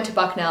actually went to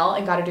Bucknell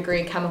and got a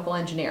degree in chemical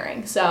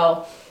engineering.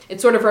 So it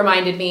sort of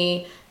reminded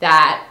me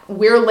that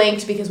we're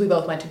linked because we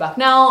both went to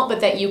Bucknell, but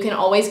that you can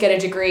always get a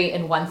degree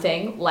in one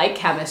thing, like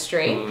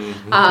chemistry.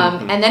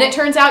 And then it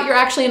turns out you're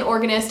actually an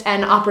organist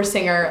and opera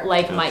singer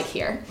like Mike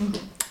here.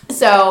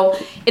 So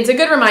it's a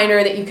good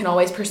reminder that you can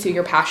always pursue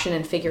your passion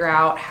and figure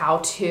out how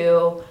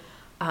to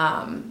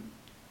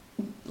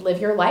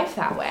live your life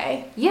that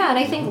way. Yeah, and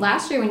I think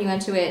last year when you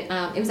went to it,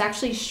 it was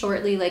actually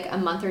shortly, like a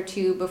month or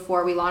two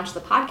before we launched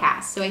the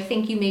podcast. So I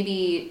think you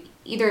maybe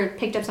either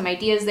picked up some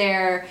ideas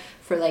there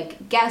for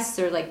like guests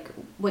or like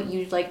what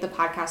you'd like the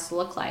podcast to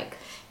look like.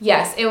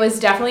 Yes, it was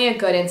definitely a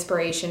good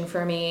inspiration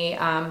for me.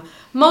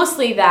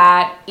 Mostly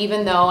that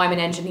even though I'm an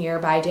engineer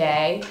by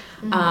day,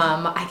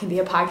 I can be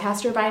a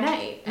podcaster by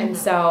night. And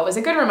so it was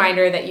a good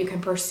reminder that you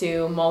can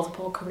pursue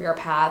multiple career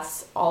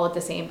paths all at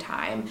the same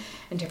time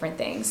and different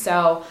things.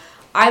 So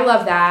I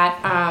love that.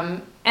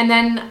 And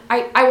then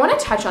I want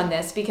to touch on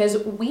this because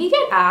we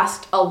get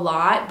asked a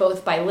lot,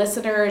 both by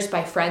listeners,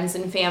 by friends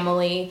and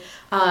family.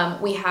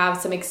 We have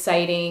some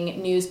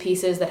exciting news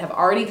pieces that have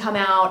already come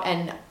out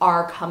and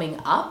are coming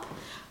up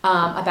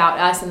about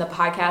us and the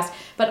podcast.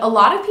 But a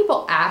lot of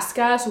people ask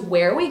us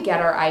where we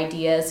get our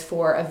ideas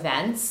for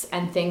events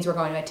and things we're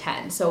going to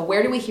attend. So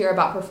where do we hear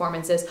about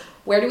performances?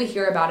 Where do we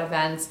hear about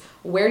events?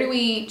 Where do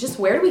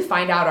we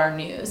find out our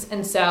news?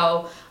 And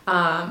so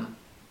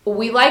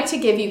we like to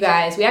give you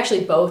guys, we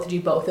actually both do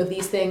both of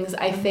these things,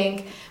 I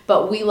think,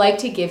 but we like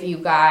to give you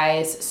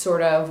guys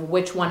sort of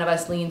which one of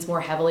us leans more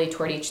heavily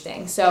toward each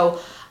thing. So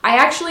I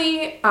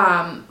actually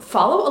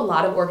follow a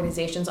lot of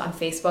organizations on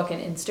Facebook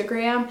and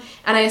Instagram,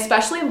 and I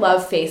especially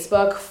love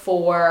Facebook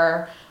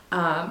for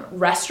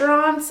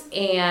restaurants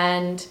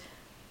and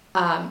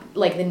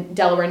like the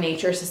Delaware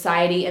Nature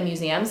Society and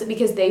museums,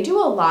 because they do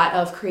a lot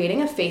of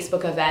creating a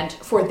Facebook event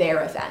for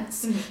their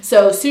events.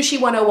 So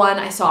Sushi 101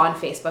 I saw on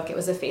Facebook. It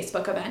was a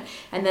Facebook event.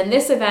 And then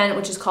this event,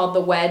 which is called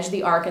the Wedge,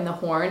 the Arc, and the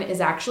Horn,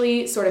 is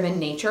actually sort of a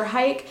nature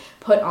hike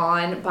put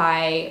on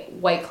by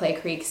White Clay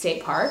Creek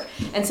State Park.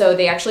 And so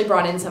they actually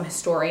brought in some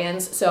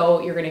historians.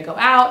 So you're going to go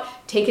out,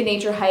 take a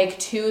nature hike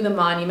to the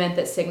monument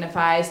that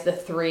signifies the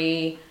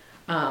three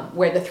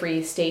where the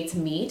three states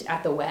meet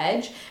at the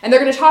Wedge. And they're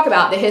going to talk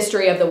about the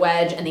history of the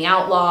Wedge and the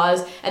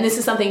outlaws. And this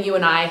is something you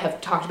and I have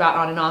talked about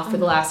on and off for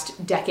the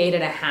last decade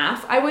and a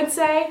half, I would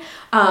say.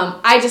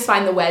 I just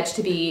find the Wedge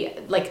to be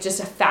like just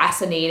a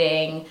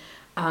fascinating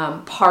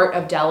part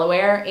of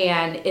Delaware.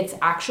 And it's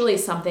actually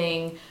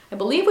something I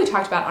believe we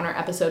talked about on our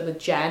episode with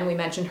Jen. We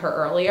mentioned her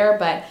earlier,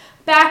 but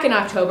back in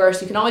October,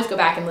 so you can always go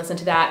back and listen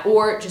to that,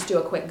 or just do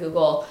a quick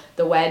Google,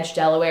 the Wedge,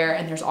 Delaware,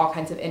 and there's all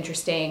kinds of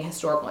interesting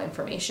historical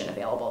information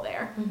available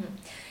there.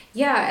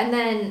 Yeah, and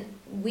then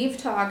we've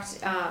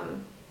talked,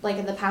 like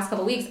in the past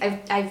couple weeks,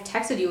 I've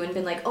texted you and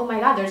been like, oh my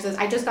god,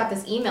 I just got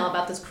this email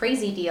about this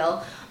crazy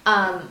deal.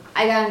 I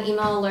got an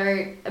email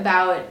alert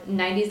about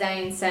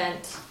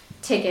 99-cent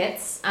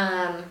tickets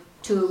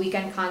to a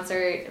weekend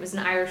concert. It was an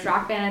Irish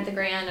rock band at the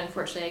Grand.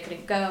 Unfortunately, I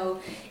couldn't go.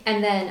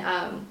 And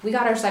then we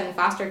got our Sutton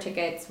Foster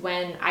tickets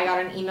when I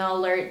got an email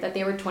alert that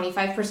they were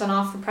 25%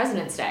 off for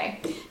President's Day.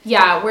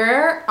 Yeah,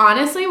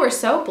 we're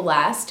so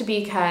blessed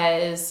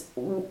because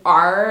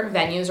our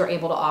venues are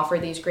able to offer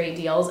these great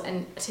deals.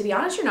 And to be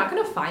honest, you're not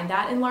going to find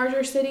that in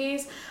larger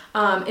cities.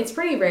 It's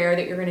pretty rare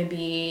that you're going to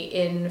be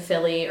in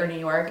Philly or New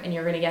York and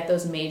you're going to get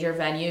those major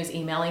venues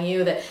emailing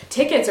you that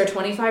tickets are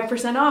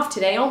 25% off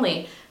today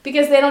only,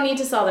 because they don't need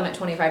to sell them at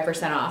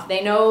 25% off.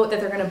 They know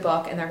that they're going to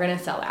book and they're going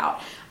to sell out.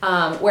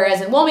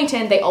 Whereas in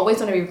Wilmington, they always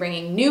want to be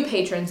bringing new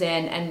patrons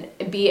in and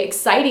be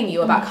exciting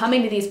you about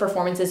coming to these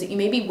performances that you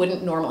maybe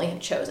wouldn't normally have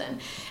chosen.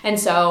 And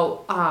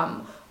so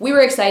we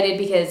were excited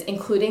because,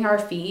 including our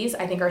fees,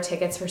 I think our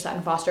tickets for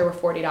Sutton Foster were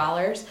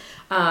 $40,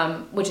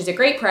 which is a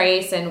great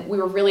price, and we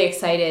were really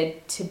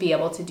excited to be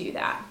able to do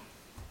that.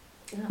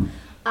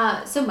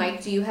 So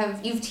Mike,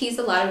 you've teased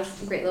a lot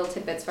of great little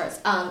tidbits for us.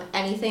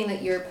 Anything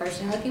that you're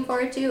personally looking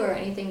forward to, or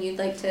anything you'd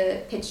like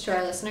to pitch to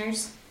our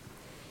listeners?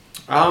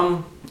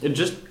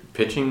 Just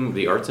pitching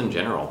the arts in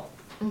general.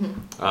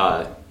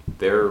 Like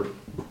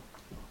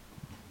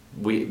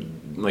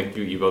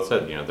you both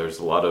said, there's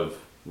a lot of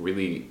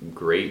really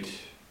great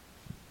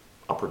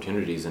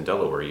opportunities in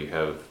Delaware. You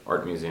have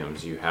art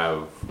museums, you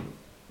have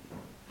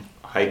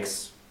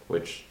hikes,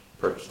 which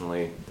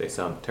personally they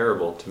sound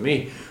terrible to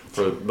me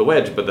for the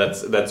Wedge, but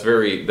that's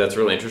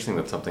really interesting.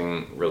 That's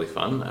something really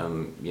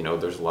fun.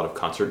 There's a lot of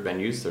concert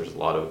venues, there's a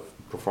lot of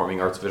performing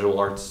arts, visual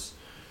arts,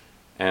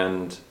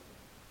 and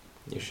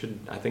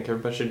I think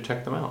everybody should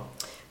check them out.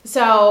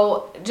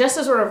 So just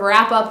to sort of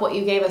wrap up what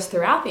you gave us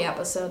throughout the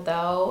episode,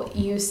 though,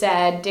 you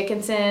said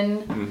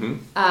Dickinson,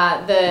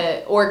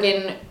 the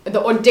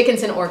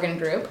Dickinson Organ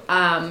Group.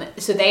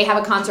 So they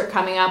have a concert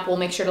coming up. We'll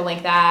make sure to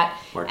link that.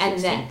 March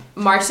 16th. Then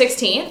March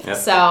 16th. Yep.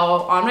 So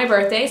on my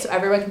birthday, so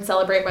everyone can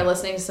celebrate by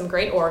listening to some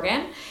great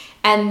organ.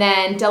 And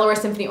then Delaware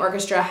Symphony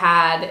Orchestra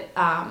had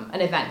an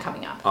event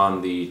coming up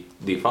on the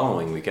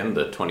following weekend,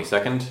 the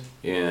 22nd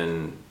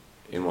in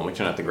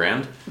Wilmington at the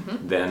Grand,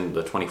 then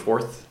the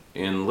 24th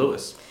in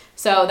Lewis.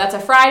 So that's a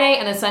Friday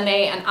and a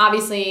Sunday, and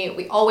obviously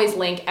we always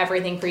link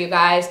everything for you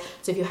guys.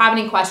 So if you have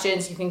any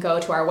questions, you can go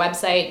to our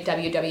website,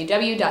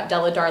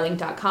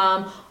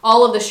 www.delladarling.com.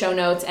 All of the show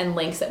notes and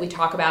links that we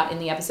talk about in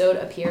the episode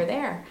appear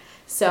there.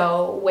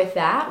 So with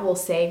that, we'll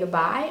say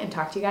goodbye and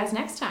talk to you guys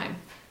next time.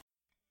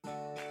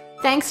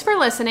 Thanks for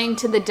listening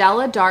to the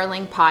Della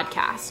Darling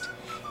podcast.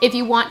 If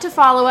you want to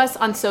follow us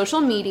on social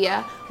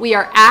media, we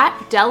are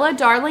at Della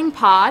Darling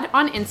Pod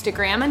on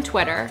Instagram and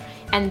Twitter,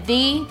 and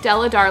The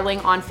Della Darling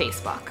on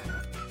Facebook.